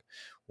walk?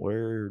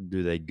 Where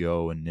do they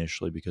go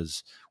initially?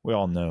 Because we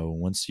all know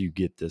once you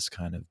get this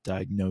kind of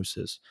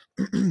diagnosis,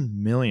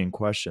 million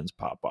questions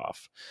pop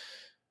off.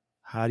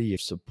 How do you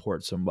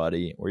support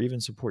somebody or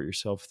even support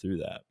yourself through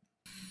that?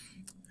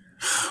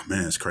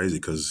 Man, it's crazy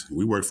because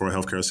we work for a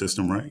healthcare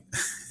system, right?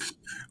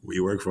 We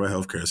work for a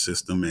healthcare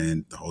system,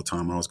 and the whole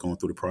time I was going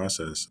through the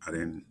process,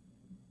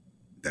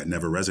 that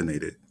never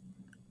resonated.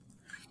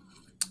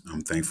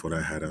 I'm thankful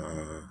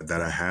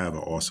that I have an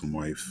awesome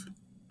wife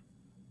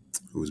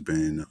who's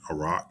been a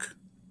rock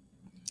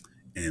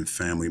and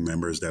family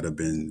members that have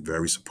been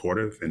very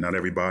supportive. And not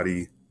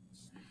everybody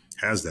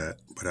has that,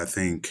 but I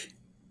think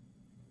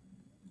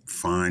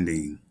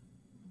finding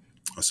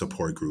a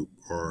support group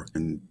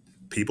and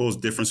people's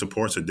different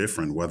supports are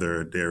different,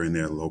 whether they're in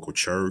their local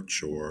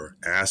church or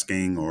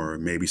asking, or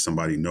maybe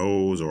somebody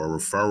knows, or a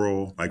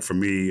referral. Like for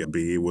me,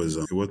 it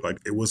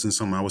wasn't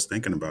something I was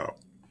thinking about.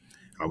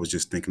 I was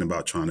just thinking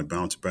about trying to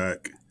bounce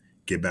back,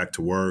 get back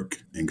to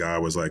work. And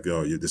God was like,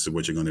 "Yo, this is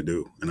what you're going to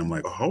do." And I'm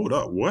like, oh, "Hold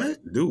up. What?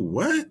 Do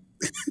what?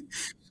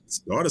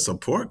 Start a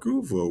support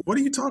group? Well, what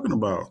are you talking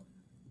about?"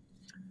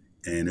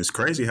 And it's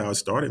crazy how it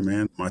started,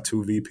 man. My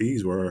two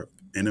VPs were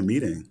in a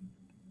meeting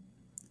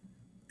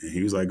and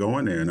he was like, "Go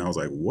in there." And I was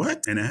like,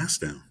 "What?" And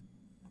asked him,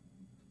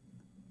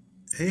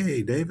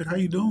 "Hey, David, how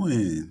you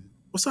doing?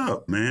 What's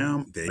up,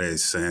 ma'am?" They're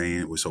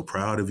saying, "We're so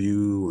proud of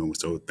you and we're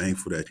so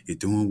thankful that you're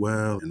doing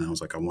well." And I was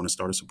like, "I want to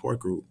start a support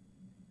group."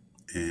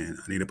 and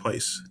I need a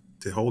place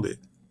to hold it.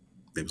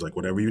 They was like,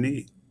 whatever you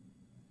need.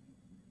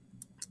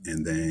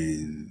 And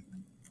then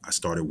I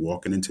started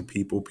walking into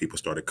people. People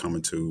started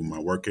coming to my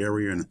work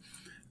area, and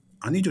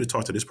I need you to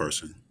talk to this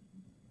person.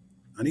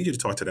 I need you to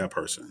talk to that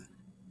person.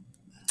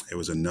 It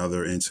was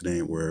another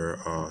incident where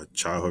a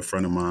childhood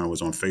friend of mine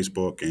was on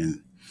Facebook,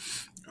 and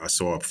I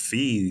saw a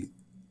feed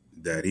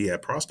that he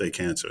had prostate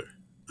cancer.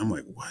 I'm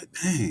like, what?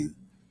 Dang.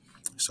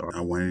 So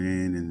I went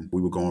in and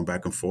we were going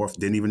back and forth.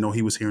 Didn't even know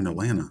he was here in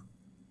Atlanta.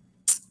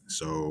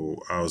 So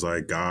I was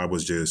like, God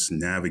was just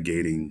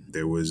navigating.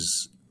 There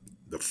was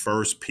the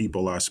first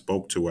people I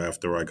spoke to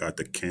after I got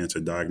the cancer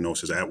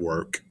diagnosis at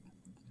work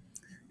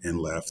and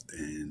left.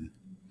 And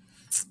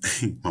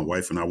my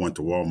wife and I went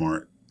to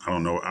Walmart. I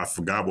don't know. I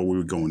forgot what we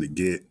were going to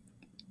get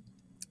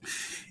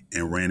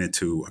and ran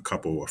into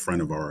a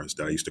friend of ours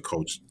that I used to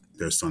coach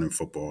their son in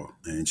football.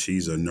 And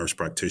she's a nurse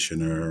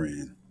practitioner.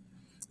 And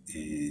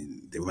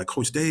they were like,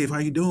 Coach Dave, how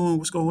you doing?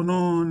 What's going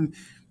on?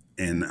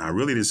 And I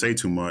really didn't say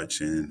too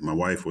much. And my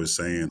wife was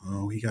saying,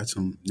 oh, he got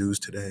some news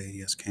today. He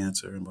has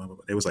cancer and blah, blah,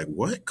 blah. It was like,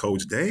 what?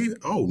 Coach Dave?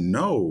 Oh,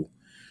 no.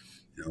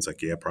 And I was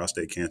like, yeah,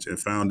 prostate cancer. And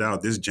found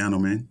out this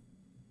gentleman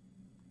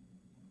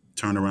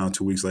turned around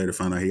 2 weeks later,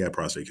 found out he had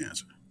prostate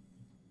cancer.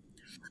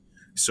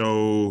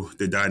 So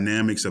the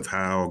dynamics of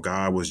how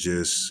God was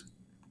just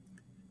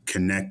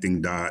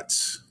connecting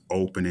dots,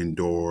 opening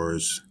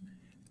doors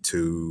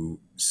to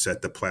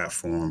set the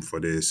platform for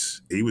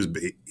this.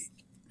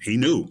 He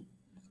knew.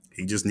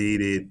 He just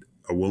needed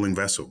a willing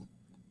vessel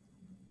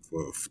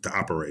to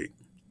operate.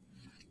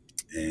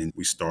 And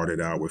we started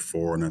out with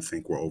 4, and I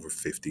think we're over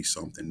 50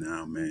 something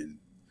now, man.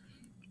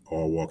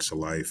 All walks of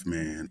life,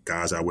 man.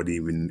 Guys I wouldn't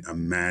even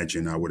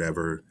imagine I would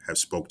ever have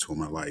spoke to in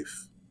my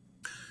life.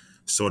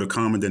 So the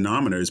common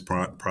denominator is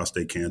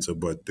prostate cancer,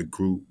 but the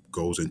group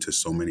goes into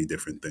so many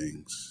different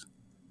things.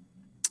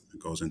 It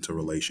goes into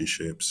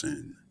relationships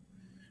and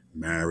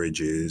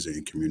marriages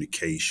and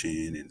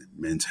communication and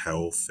men's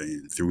health.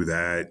 And through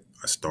that,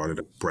 I started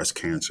a breast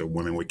cancer,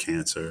 women with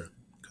cancer,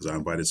 because I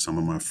invited some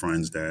of my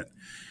friends that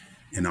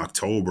in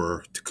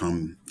October to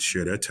come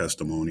share their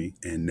testimony,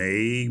 and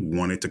they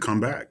wanted to come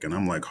back. And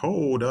I'm like,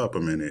 hold up a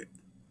minute.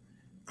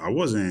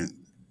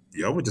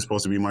 Y'all were just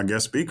supposed to be my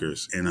guest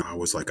speakers. And I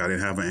was like, I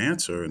didn't have an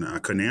answer, and I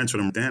couldn't answer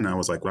them then. I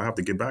was like, well, I have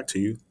to get back to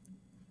you.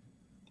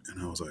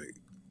 And I was like,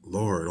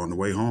 Lord, on the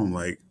way home,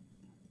 like,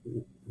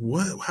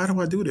 what? How do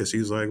I do this?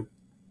 He's like,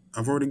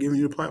 I've already given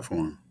you the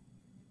platform.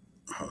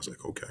 I was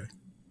like, okay.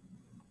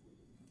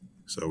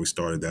 So we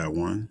started that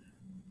one.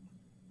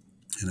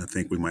 And I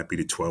think we might be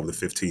the 12 to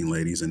 15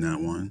 ladies in that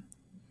one.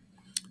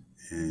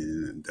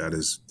 And that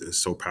is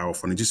so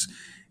powerful. And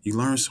you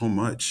learn so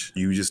much.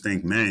 You just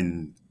think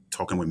men,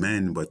 talking with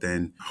men, but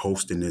then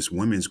hosting this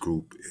women's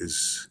group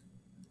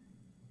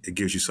it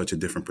gives you such a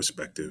different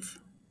perspective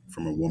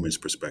from a woman's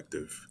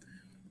perspective.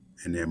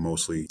 And they're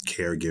mostly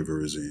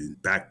caregivers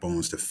and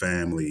backbones to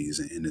families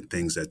and the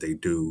things that they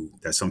do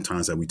that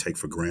sometimes that we take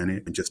for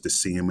granted, and just to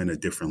see them in a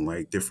different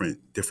light,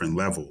 different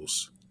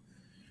levels.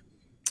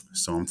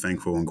 So I'm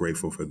thankful and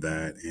grateful for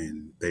that.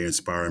 And they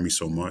inspire me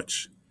so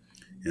much.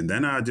 And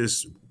then I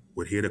just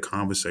would hear the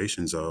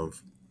conversations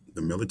of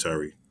the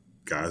military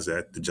guys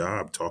at the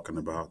job talking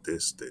about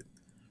this, that,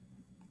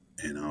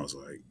 and I was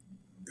like,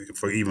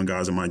 for even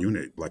guys in my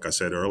unit, like I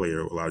said earlier,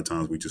 a lot of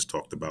times we just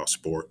talked about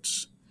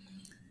sports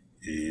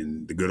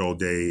and the good old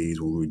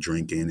days when we were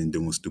drinking and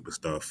doing stupid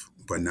stuff,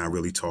 but not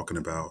really talking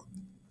about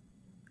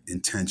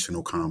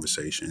intentional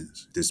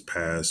conversations. This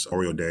past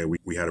Memorial Day,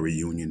 we had a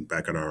reunion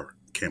back at our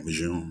Camp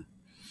Lejeune,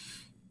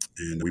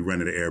 and we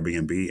rented an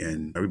Airbnb,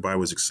 and everybody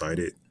was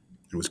excited.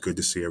 It was good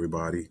to see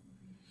everybody.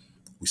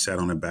 We sat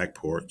on the back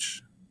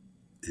porch,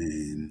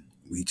 and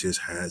we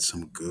just had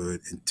some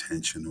good,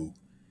 intentional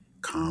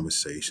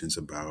conversations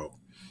about,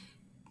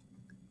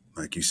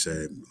 like you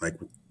said, like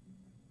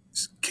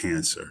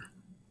cancer.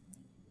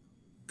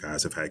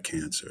 Guys have had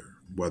cancer,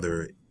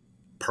 whether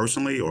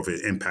personally or if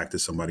it impacted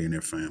somebody in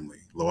their family.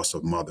 Loss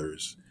of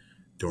mothers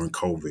during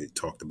COVID,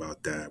 talked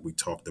about that. We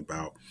talked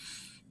about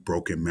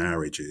broken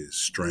marriages,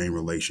 strained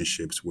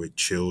relationships with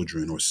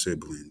children or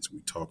siblings. We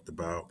talked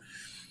about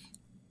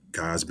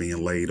guys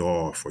being laid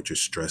off or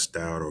just stressed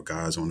out, or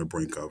guys on the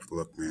brink of,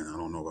 look, man, I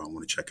don't know if I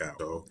want to check out.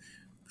 So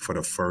for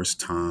the first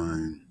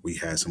time, we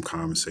had some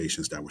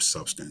conversations that were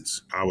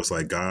substance. I was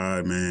like,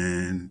 God,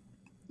 man,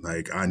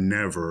 like I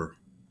never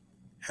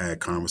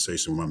had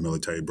conversations with my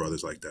military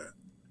brothers like that.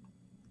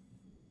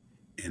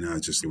 And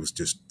it was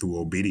just through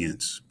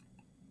obedience.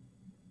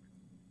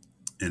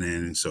 And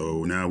then,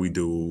 so now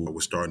we're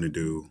starting to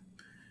do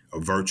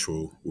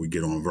we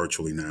get on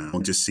virtually now.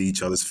 Just see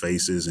each other's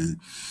faces and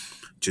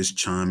just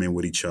chime in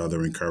with each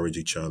other, encourage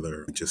each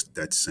other. Just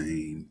that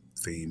same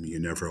theme. You're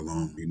never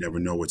alone. You never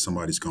know what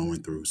somebody's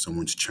going through,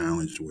 someone's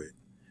challenged with.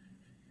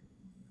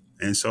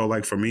 And so,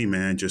 like for me,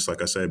 man, just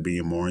like I said,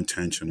 being more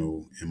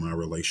intentional in my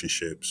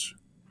relationships,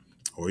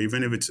 or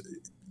even if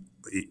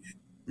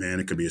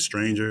it could be a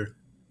stranger,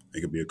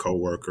 it could be a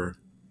coworker,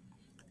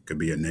 it could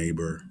be a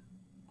neighbor,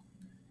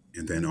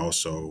 and then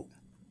also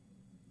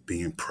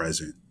being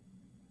present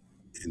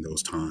in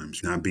those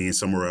times, not being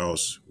somewhere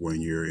else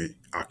when you're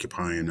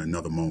occupying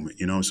another moment.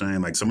 You know what I'm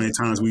saying? Like so many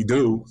times we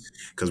do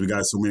because we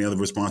got so many other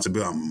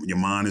responsibilities. Your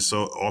mind is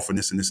so off in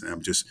this and this. And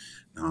I'm just,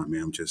 nah,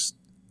 man,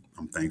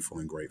 I'm thankful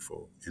and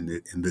grateful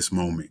in this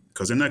moment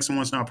because the next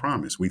one's not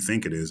promised. We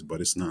think it is,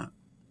 but it's not.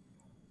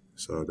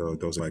 So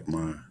those are like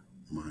my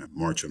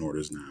marching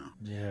orders now.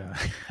 Yeah,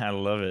 I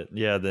love it.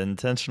 Yeah, the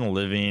intentional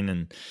living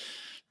and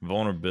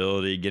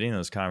vulnerability, getting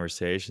those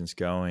conversations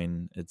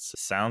going. It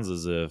sounds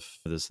as if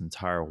this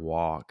entire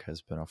walk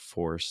has been a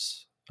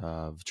force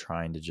of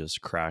trying to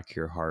just crack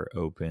your heart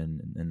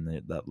open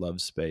in that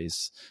love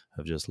space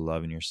of just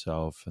loving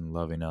yourself and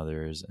loving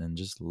others and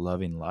just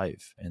loving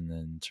life and the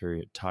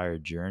entire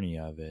journey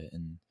of it.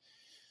 And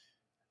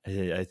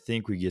I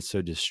think we get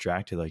so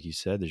distracted, like you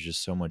said. There's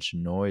just so much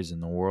noise in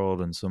the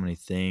world and so many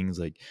things.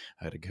 Like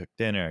I got to cook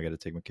dinner, I got to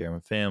take care of my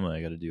family,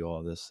 I got to do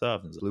all this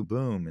stuff. And it's like,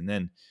 boom, and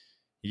then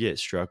you get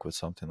struck with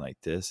something like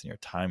this, and your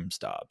time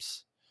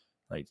stops.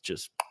 Like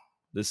just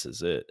this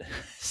is it.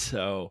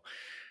 So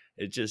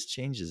it just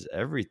changes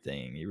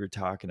everything. You were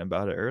talking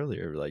about it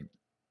earlier, like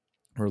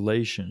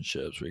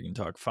relationships. We can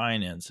talk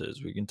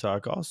finances. We can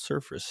talk all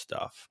surface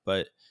stuff,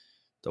 but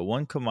the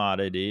one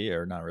commodity,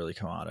 or not really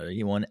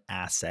commodity, one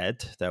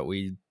asset that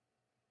we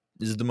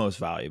is the most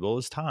valuable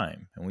is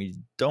time. And we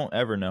don't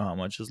ever know how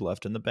much is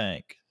left in the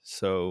bank.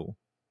 So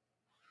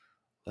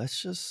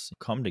let's just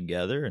come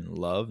together and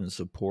love and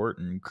support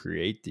and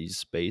create these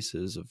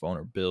spaces of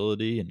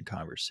vulnerability and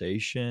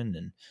conversation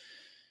and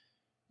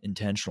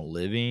intentional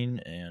living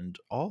and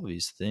all of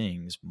these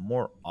things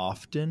more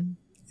often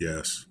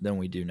Yes, than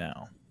we do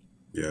now.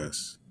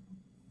 yes.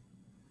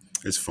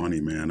 It's funny,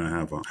 man. I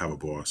have a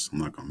boss. I'm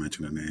not gonna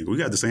mention her name. We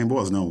got the same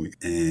boss, don't we?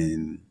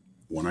 And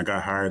when I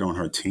got hired on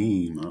her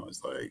team, I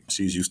was like,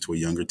 she's used to a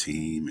younger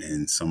team,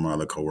 and some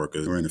other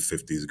coworkers were in the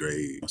 50s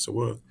grade. I said,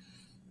 well,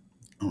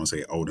 I don't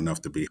say old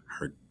enough to be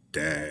her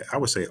dad. I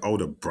would say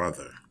older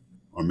brother,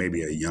 or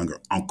maybe a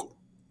younger uncle.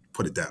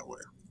 Put it that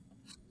way.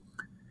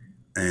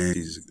 And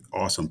she's an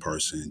awesome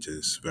person,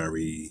 just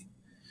very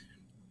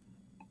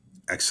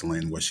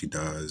excellent in what she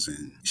does.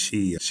 And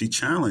she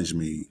challenged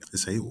me to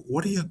say,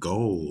 what are your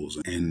goals?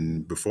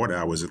 And before that,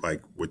 I was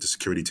like with the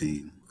security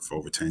team for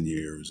over 10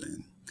 years.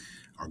 And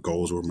our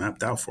goals were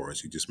mapped out for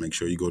us. You just make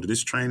sure you go to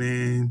this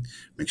training,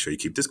 make sure you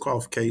keep this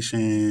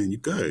qualification, you're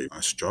good.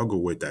 I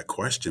struggle with that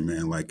question,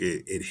 man. Like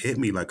it hit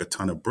me like a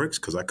ton of bricks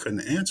because I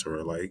couldn't answer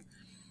her. Like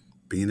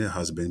being a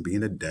husband,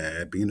 being a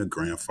dad, being a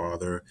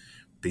grandfather,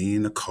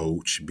 being a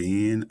coach,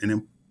 being an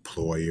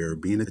employer,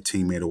 being a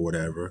teammate or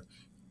whatever,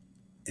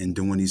 and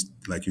doing these,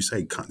 like you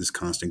say, this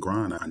constant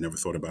grind. I never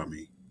thought about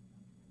me.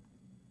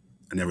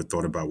 I never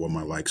thought about what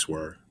my likes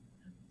were,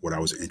 what I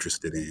was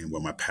interested in,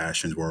 what my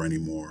passions were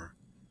anymore.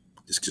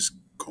 Just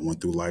going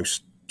through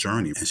life's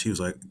journey. And she was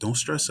like, don't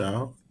stress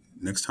out.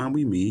 Next time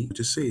we meet,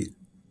 just see.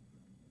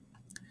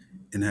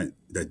 And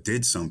that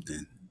did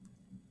something,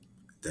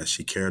 that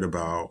she cared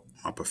about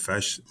my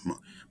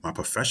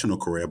professional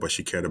career, but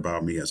she cared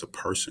about me as a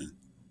person.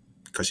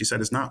 Because she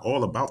said it's not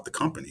all about the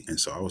company. And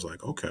so I was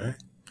like, okay.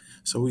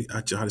 So I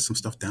jotted some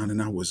stuff down, and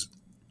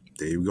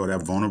there you go,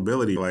 that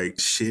vulnerability, like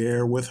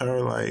share with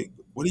her, like,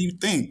 what do you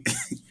think?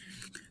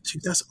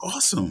 That's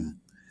awesome.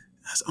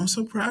 I'm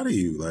so proud of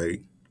you.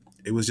 Like,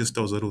 it was just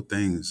those little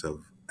things of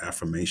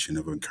affirmation,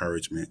 of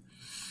encouragement,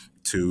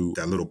 to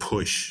that little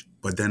push.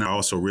 But then I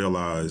also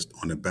realized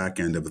on the back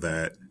end of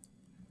that,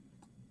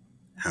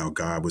 how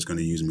God was going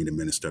to use me to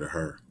minister to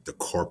her. The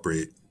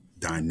corporate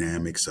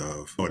dynamics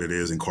of what it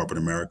is in corporate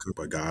America,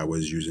 but God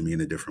was using me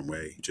in a different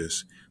way.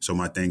 Just so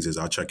my things is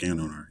I'll check in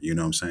on her. You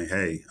know what I'm saying?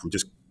 Hey, I'm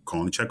just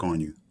calling to check on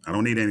you. I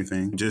don't need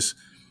anything. Just,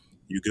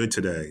 you good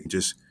today?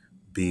 Just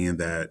being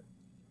that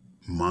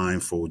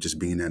mindful, just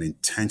being that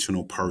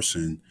intentional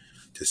person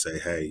to say,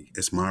 hey,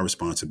 it's my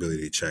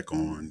responsibility to check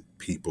on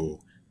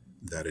people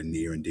that are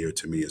near and dear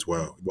to me as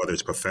well, whether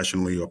it's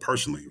professionally or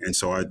personally. And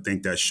so I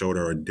think that showed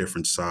her a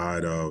different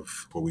side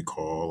of what we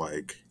call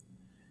like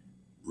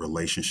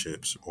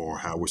relationships, or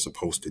how we're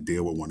supposed to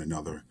deal with one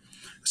another,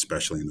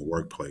 especially in the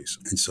workplace.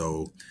 And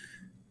so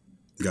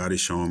God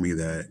is showing me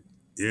that,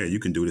 yeah, you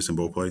can do this in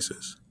both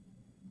places,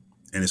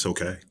 and it's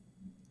okay.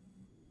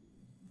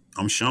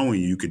 I'm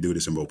showing you could do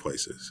this in both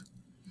places,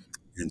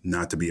 and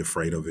not to be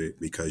afraid of it,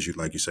 because you,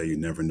 like you say, you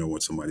never know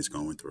what somebody's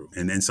going through.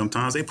 And then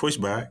sometimes they push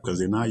back because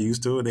they're not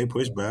used to it. They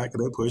push back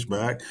and they push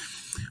back,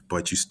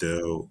 but you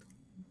still,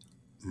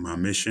 my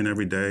mission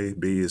every day,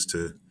 B, is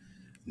to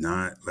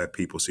not let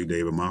people see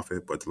David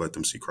Moffett, but to let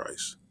them see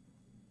Christ.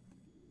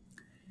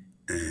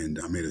 And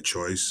I made a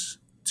choice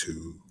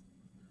to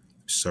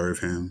serve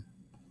him,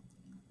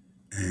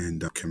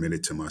 and I'm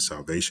committed to my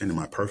salvation. Am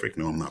I perfect?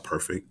 No, I'm not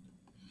perfect.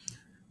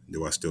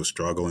 Do I still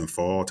struggle and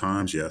fall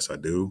times? Yes, I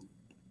do.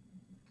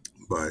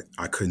 But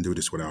I couldn't do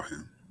this without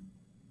him.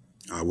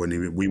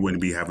 We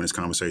wouldn't be having this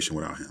conversation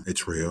without him.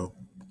 It's real.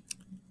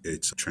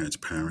 It's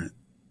transparent,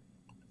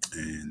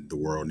 and the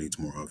world needs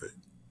more of it.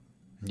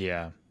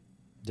 Yeah,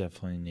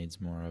 definitely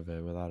needs more of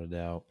it, without a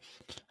doubt.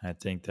 I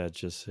think that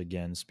just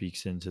again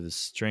speaks into the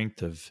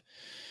strength of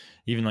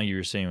even like you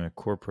were saying with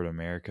corporate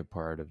America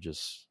part of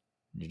just,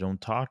 you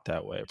don't talk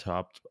that way.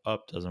 Top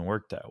up doesn't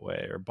work that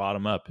way, or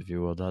bottom up, if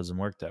you will, doesn't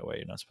work that way.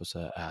 You're not supposed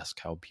to ask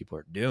how people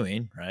are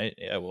doing, right?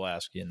 Yeah, we'll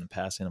ask you in the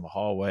passing of a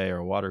hallway or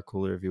a water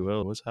cooler, if you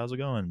will, how's it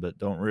going? But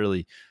don't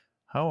really,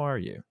 how are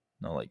you?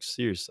 No, like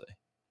seriously,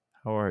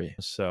 how are you?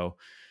 So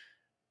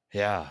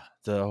yeah,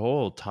 the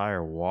whole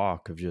entire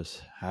walk of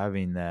just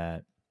having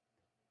that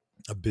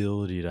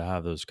ability to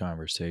have those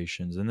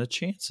conversations and the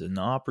chance and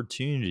the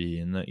opportunity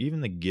and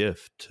even the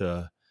gift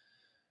to,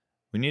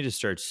 we need to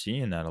start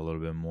seeing that a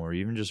little bit more.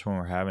 Even just when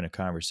we're having a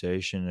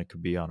conversation, it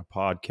could be on a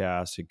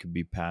podcast, it could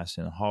be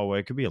passing a hallway,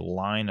 it could be a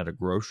line at a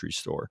grocery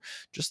store.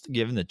 Just to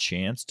give them the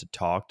chance to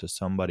talk to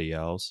somebody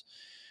else,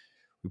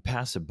 we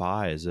pass it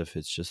by as if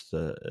it's just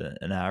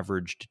an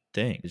average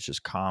thing. It's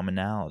just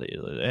commonality.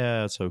 Like,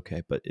 yeah, it's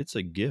okay, but it's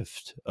a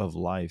gift of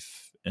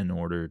life in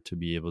order to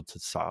be able to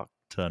talk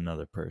to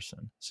another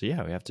person. So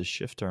yeah, we have to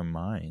shift our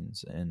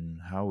minds and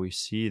how we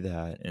see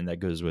that. And that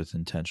goes with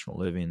intentional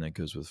living, that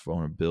goes with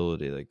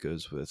vulnerability, that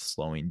goes with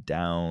slowing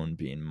down,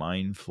 being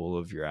mindful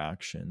of your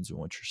actions and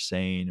what you're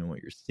saying and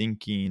what you're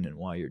thinking and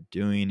why you're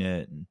doing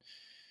it. And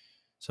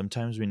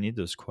sometimes we need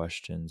those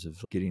questions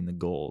of getting the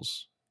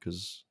goals,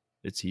 because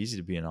it's easy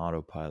to be an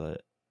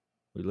autopilot.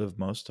 We live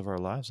most of our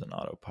lives in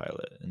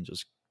autopilot and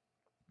just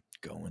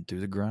going through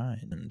the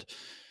grind. And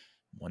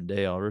one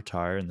day I'll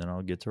retire and then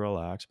I'll get to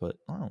relax. But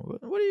what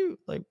do you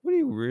like? What do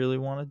you really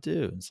want to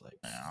do? It's like,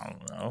 I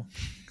don't know.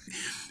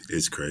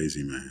 It's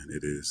crazy, man.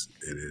 It is,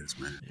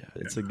 man. Yeah,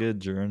 it's a good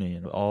journey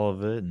and all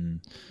of it.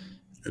 And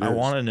It I is.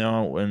 want to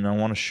know, and I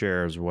want to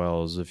share as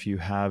well, is if you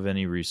have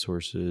any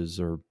resources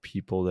or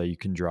people that you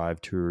can drive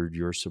to, or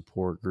your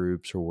support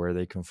groups, or where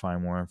they can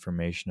find more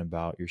information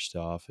about your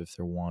stuff. If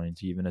they're wanting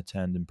to even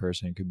attend in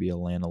person, it could be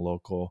Atlanta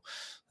local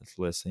that's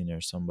listening,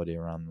 or somebody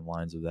around the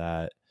lines of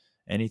that.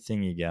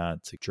 Anything you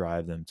got to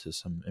drive them to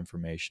some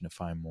information to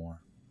find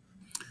more.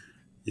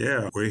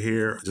 Yeah, we're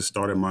here. I just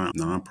started my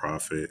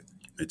nonprofit.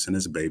 It's in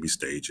its baby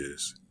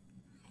stages.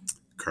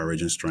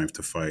 Courage and Strength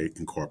to Fight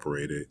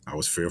Incorporated. I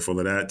was fearful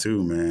of that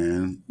too,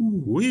 man.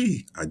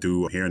 Wee. I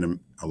do here in the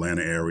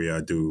Atlanta area.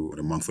 I do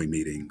the monthly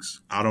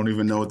meetings. I don't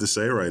even know what to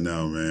say right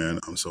now, man.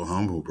 I'm so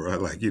humble, bro.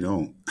 Like, you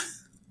don't.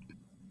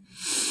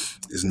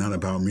 It's not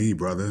about me,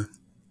 brother.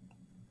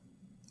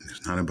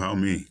 It's not about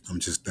me. I'm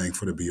just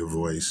thankful to be a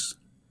voice,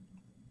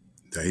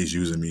 that he's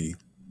using me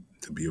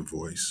to be a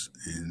voice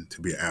and to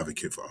be an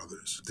advocate for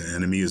others. The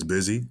enemy is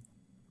busy,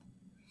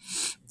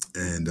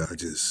 and I'm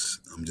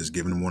just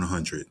giving him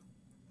 100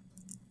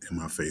 in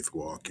my faith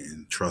walk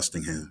and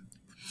trusting him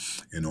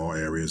in all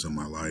areas of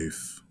my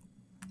life.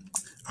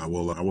 I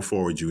will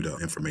forward you the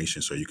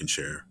information so you can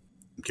share.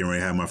 I'm getting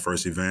ready to have my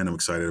first event. I'm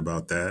excited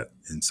about that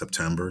in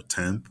September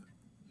 10th,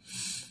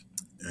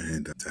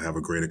 and to have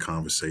a greater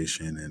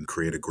conversation and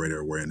create a greater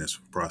awareness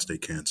for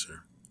prostate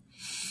cancer.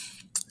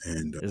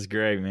 And It's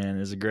great, man.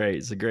 It's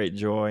a great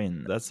joy,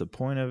 and that's the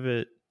point of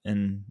it.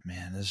 And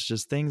man, it's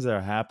just things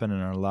that happen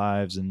in our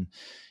lives and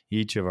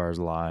each of our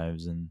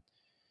lives, and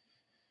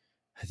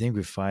I think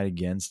we fight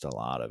against a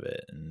lot of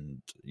it.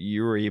 And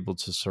you were able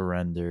to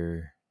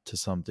surrender to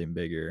something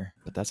bigger,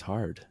 but that's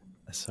hard.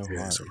 That's so yeah,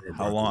 hard. so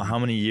How long? How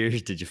many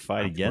years did you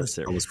fight against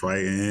it? I was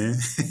fighting.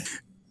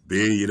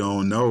 B, you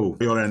don't know.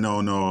 People that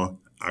know.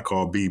 I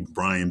call B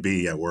Brian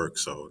B at work,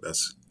 so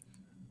that's,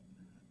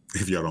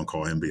 if y'all don't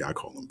call him B, I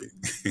call him B.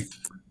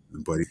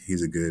 But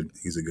he's a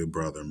good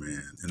brother,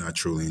 man. And I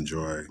truly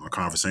enjoy our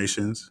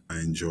conversations. I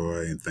enjoy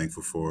and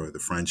thankful for the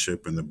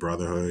friendship and the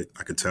brotherhood.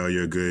 I could tell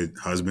you're a good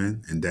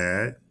husband and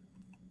dad,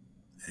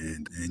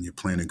 and you're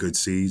planting good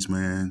seeds,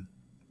 man.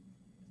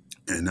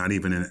 And not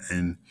even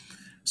in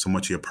so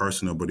much your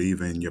personal, but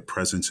even your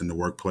presence in the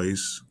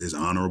workplace is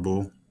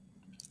honorable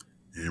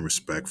and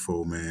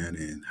respectful, man,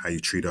 and how you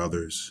treat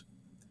others.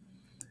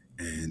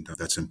 And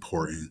that's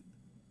important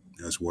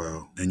as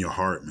well. And your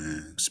heart,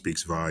 man,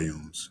 speaks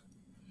volumes,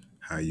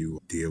 how you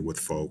deal with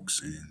folks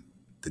and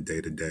the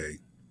day to day.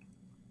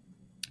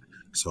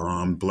 So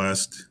I'm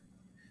blessed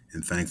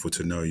and thankful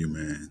to know you,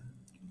 man,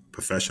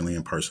 professionally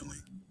and personally.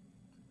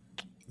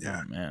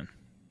 Yeah, Oh man,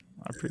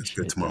 I it's good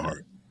appreciate to my that.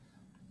 heart.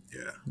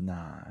 Yeah.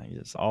 Nah,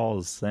 it's all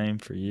the same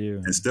for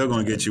you. And still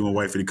gonna get you and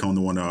wifey to come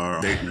to one of our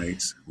date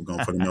nights. We're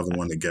gonna put another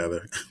one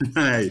together.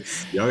 Hey,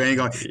 y'all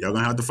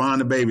gonna have to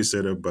find a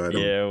babysitter, but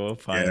Yeah, we'll yeah,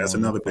 find that's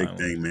one. We'll another big find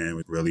one. thing, man.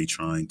 We're really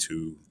trying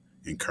to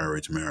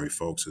encourage married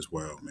folks as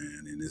well,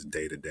 man, in this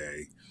day to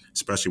day,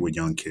 especially with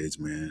young kids,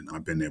 man.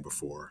 I've been there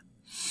before,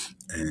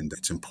 and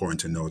it's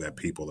important to know that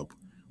people are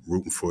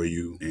rooting for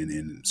you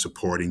and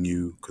supporting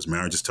you, because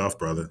marriage is tough,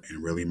 brother,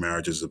 and really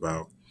marriage is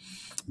about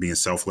being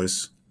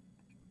selfless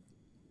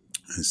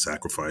and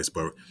sacrifice,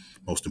 but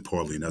most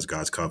importantly, that's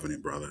God's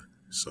covenant, brother.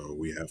 So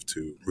we have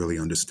to really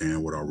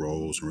understand what our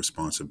roles and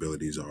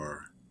responsibilities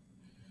are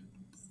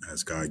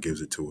as God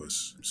gives it to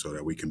us, so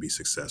that we can be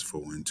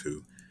successful and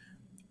to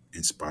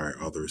inspire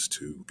others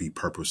to be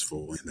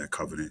purposeful in that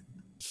covenant.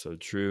 So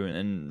true,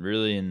 and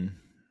really in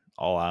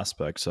all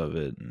aspects of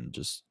it, and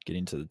just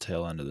getting to the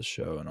tail end of the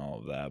show and all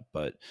of that.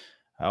 But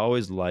I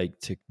always like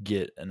to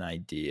get an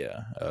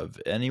idea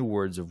of any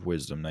words of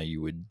wisdom that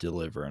you would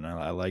deliver. And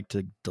I like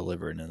to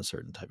deliver it in a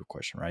certain type of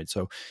question, right?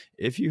 So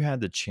if you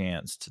had the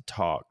chance to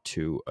talk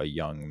to a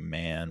young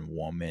man,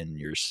 woman,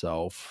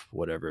 yourself,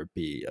 whatever it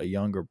be, a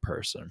younger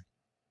person,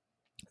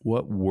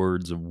 what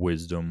words of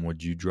wisdom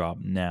would you drop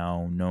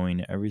now,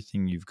 knowing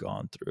everything you've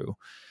gone through?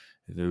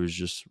 If it was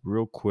just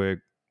real quick,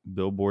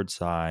 billboard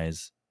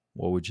size,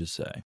 what would you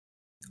say?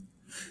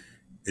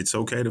 It's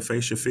okay to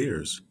face your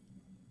fears.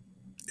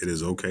 It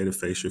is okay to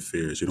face your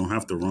fears. You don't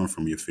have to run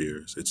from your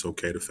fears. It's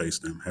okay to face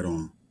them head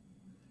on.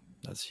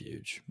 That's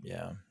huge.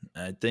 Yeah.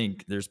 I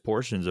think there's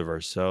portions of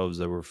ourselves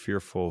that we're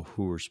fearful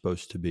who we're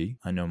supposed to be.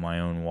 I know my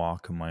own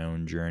walk and my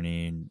own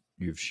journey, and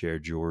you've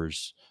shared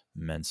yours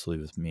immensely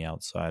with me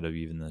outside of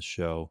even the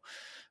show.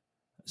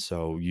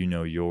 So you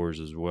know yours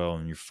as well,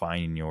 and you're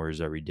finding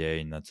yours every day.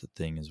 And that's the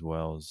thing as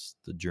well, as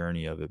the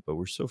journey of it. But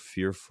we're so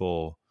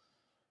fearful.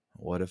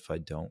 What if I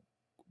don't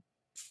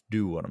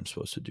do what I'm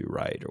supposed to do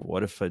right? Or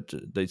what if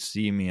they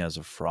see me as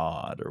a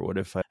fraud? Or what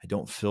if I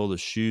don't fill the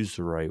shoes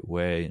the right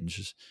way? And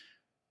just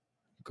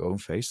go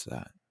and face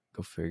that.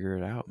 Go figure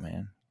it out,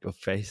 man.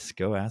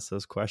 Go ask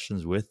those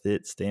questions with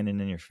it standing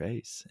in your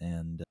face,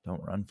 and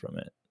don't run from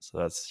it. So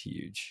that's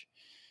huge.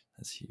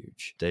 That's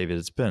huge. David,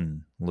 it's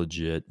been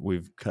legit.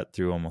 We've cut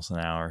through almost an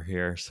hour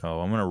here, so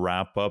I'm going to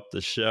wrap up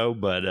the show,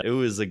 but it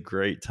was a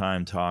great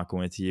time talking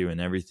with you and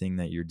everything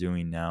that you're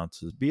doing now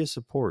to be a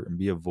support and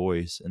be a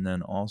voice, and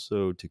then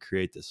also to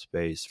create the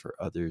space for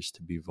others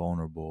to be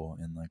vulnerable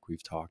and, like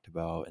we've talked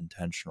about,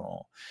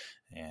 intentional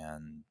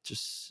and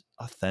just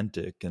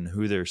authentic and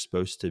who they're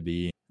supposed to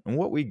be. And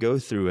what we go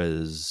through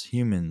as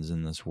humans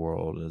in this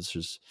world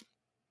is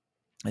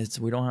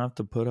we don't have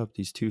to put up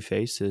these two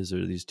faces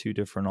or these two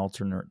different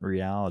alternate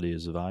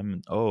realities of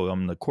I'm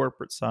the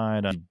corporate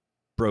side, I'm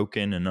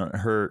broken and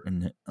hurt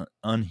and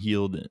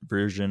unhealed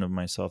version of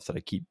myself that I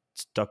keep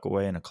stuck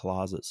away in a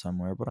closet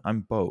somewhere, but I'm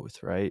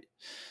both, right?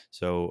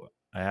 So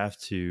I have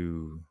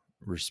to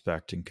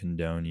respect and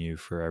condone you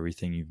for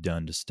everything you've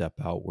done to step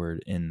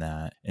outward in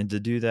that, and to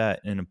do that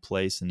in a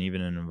place and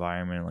even an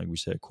environment, like we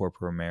said,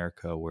 corporate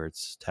America, where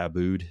it's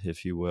tabooed,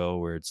 if you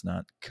will, where it's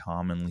not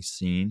commonly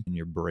seen, and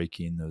you're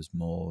breaking those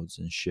molds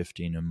and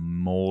shifting and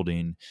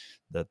molding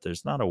that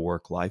there's not a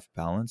work-life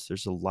balance,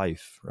 there's a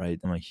life, right?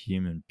 I'm a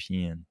human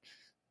being.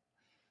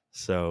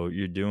 So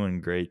you're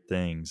doing great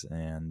things,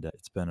 and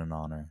it's been an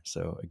honor.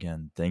 So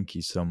again, thank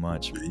you so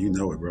much. You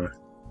know it, bro.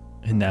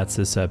 And that's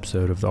this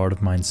episode of The Art of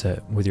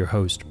Mindset with your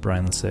host,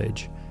 Brian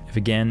Lesage. If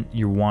again,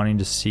 you're wanting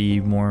to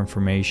see more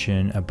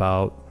information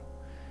about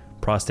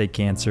prostate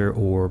cancer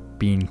or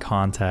be in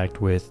contact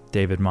with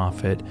David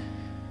Moffett,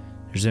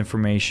 there's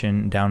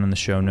information down in the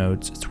show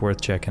notes. It's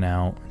worth checking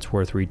out. It's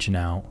worth reaching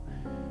out.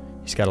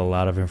 He's got a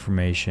lot of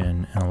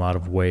information and a lot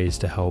of ways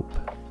to help.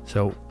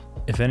 So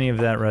if any of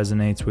that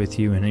resonates with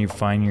you and you're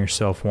finding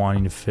yourself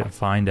wanting to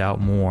find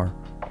out more,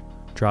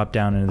 drop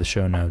down into the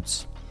show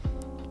notes.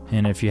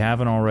 And if you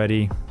haven't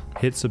already,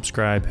 hit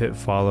subscribe, hit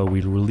follow.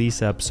 We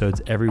release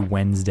episodes every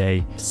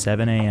Wednesday,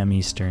 7 a.m.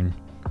 Eastern,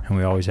 and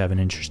we always have an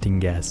interesting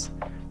guest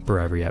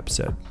for every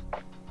episode.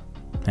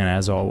 And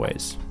as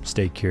always,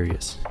 stay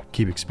curious,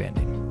 keep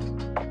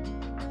expanding.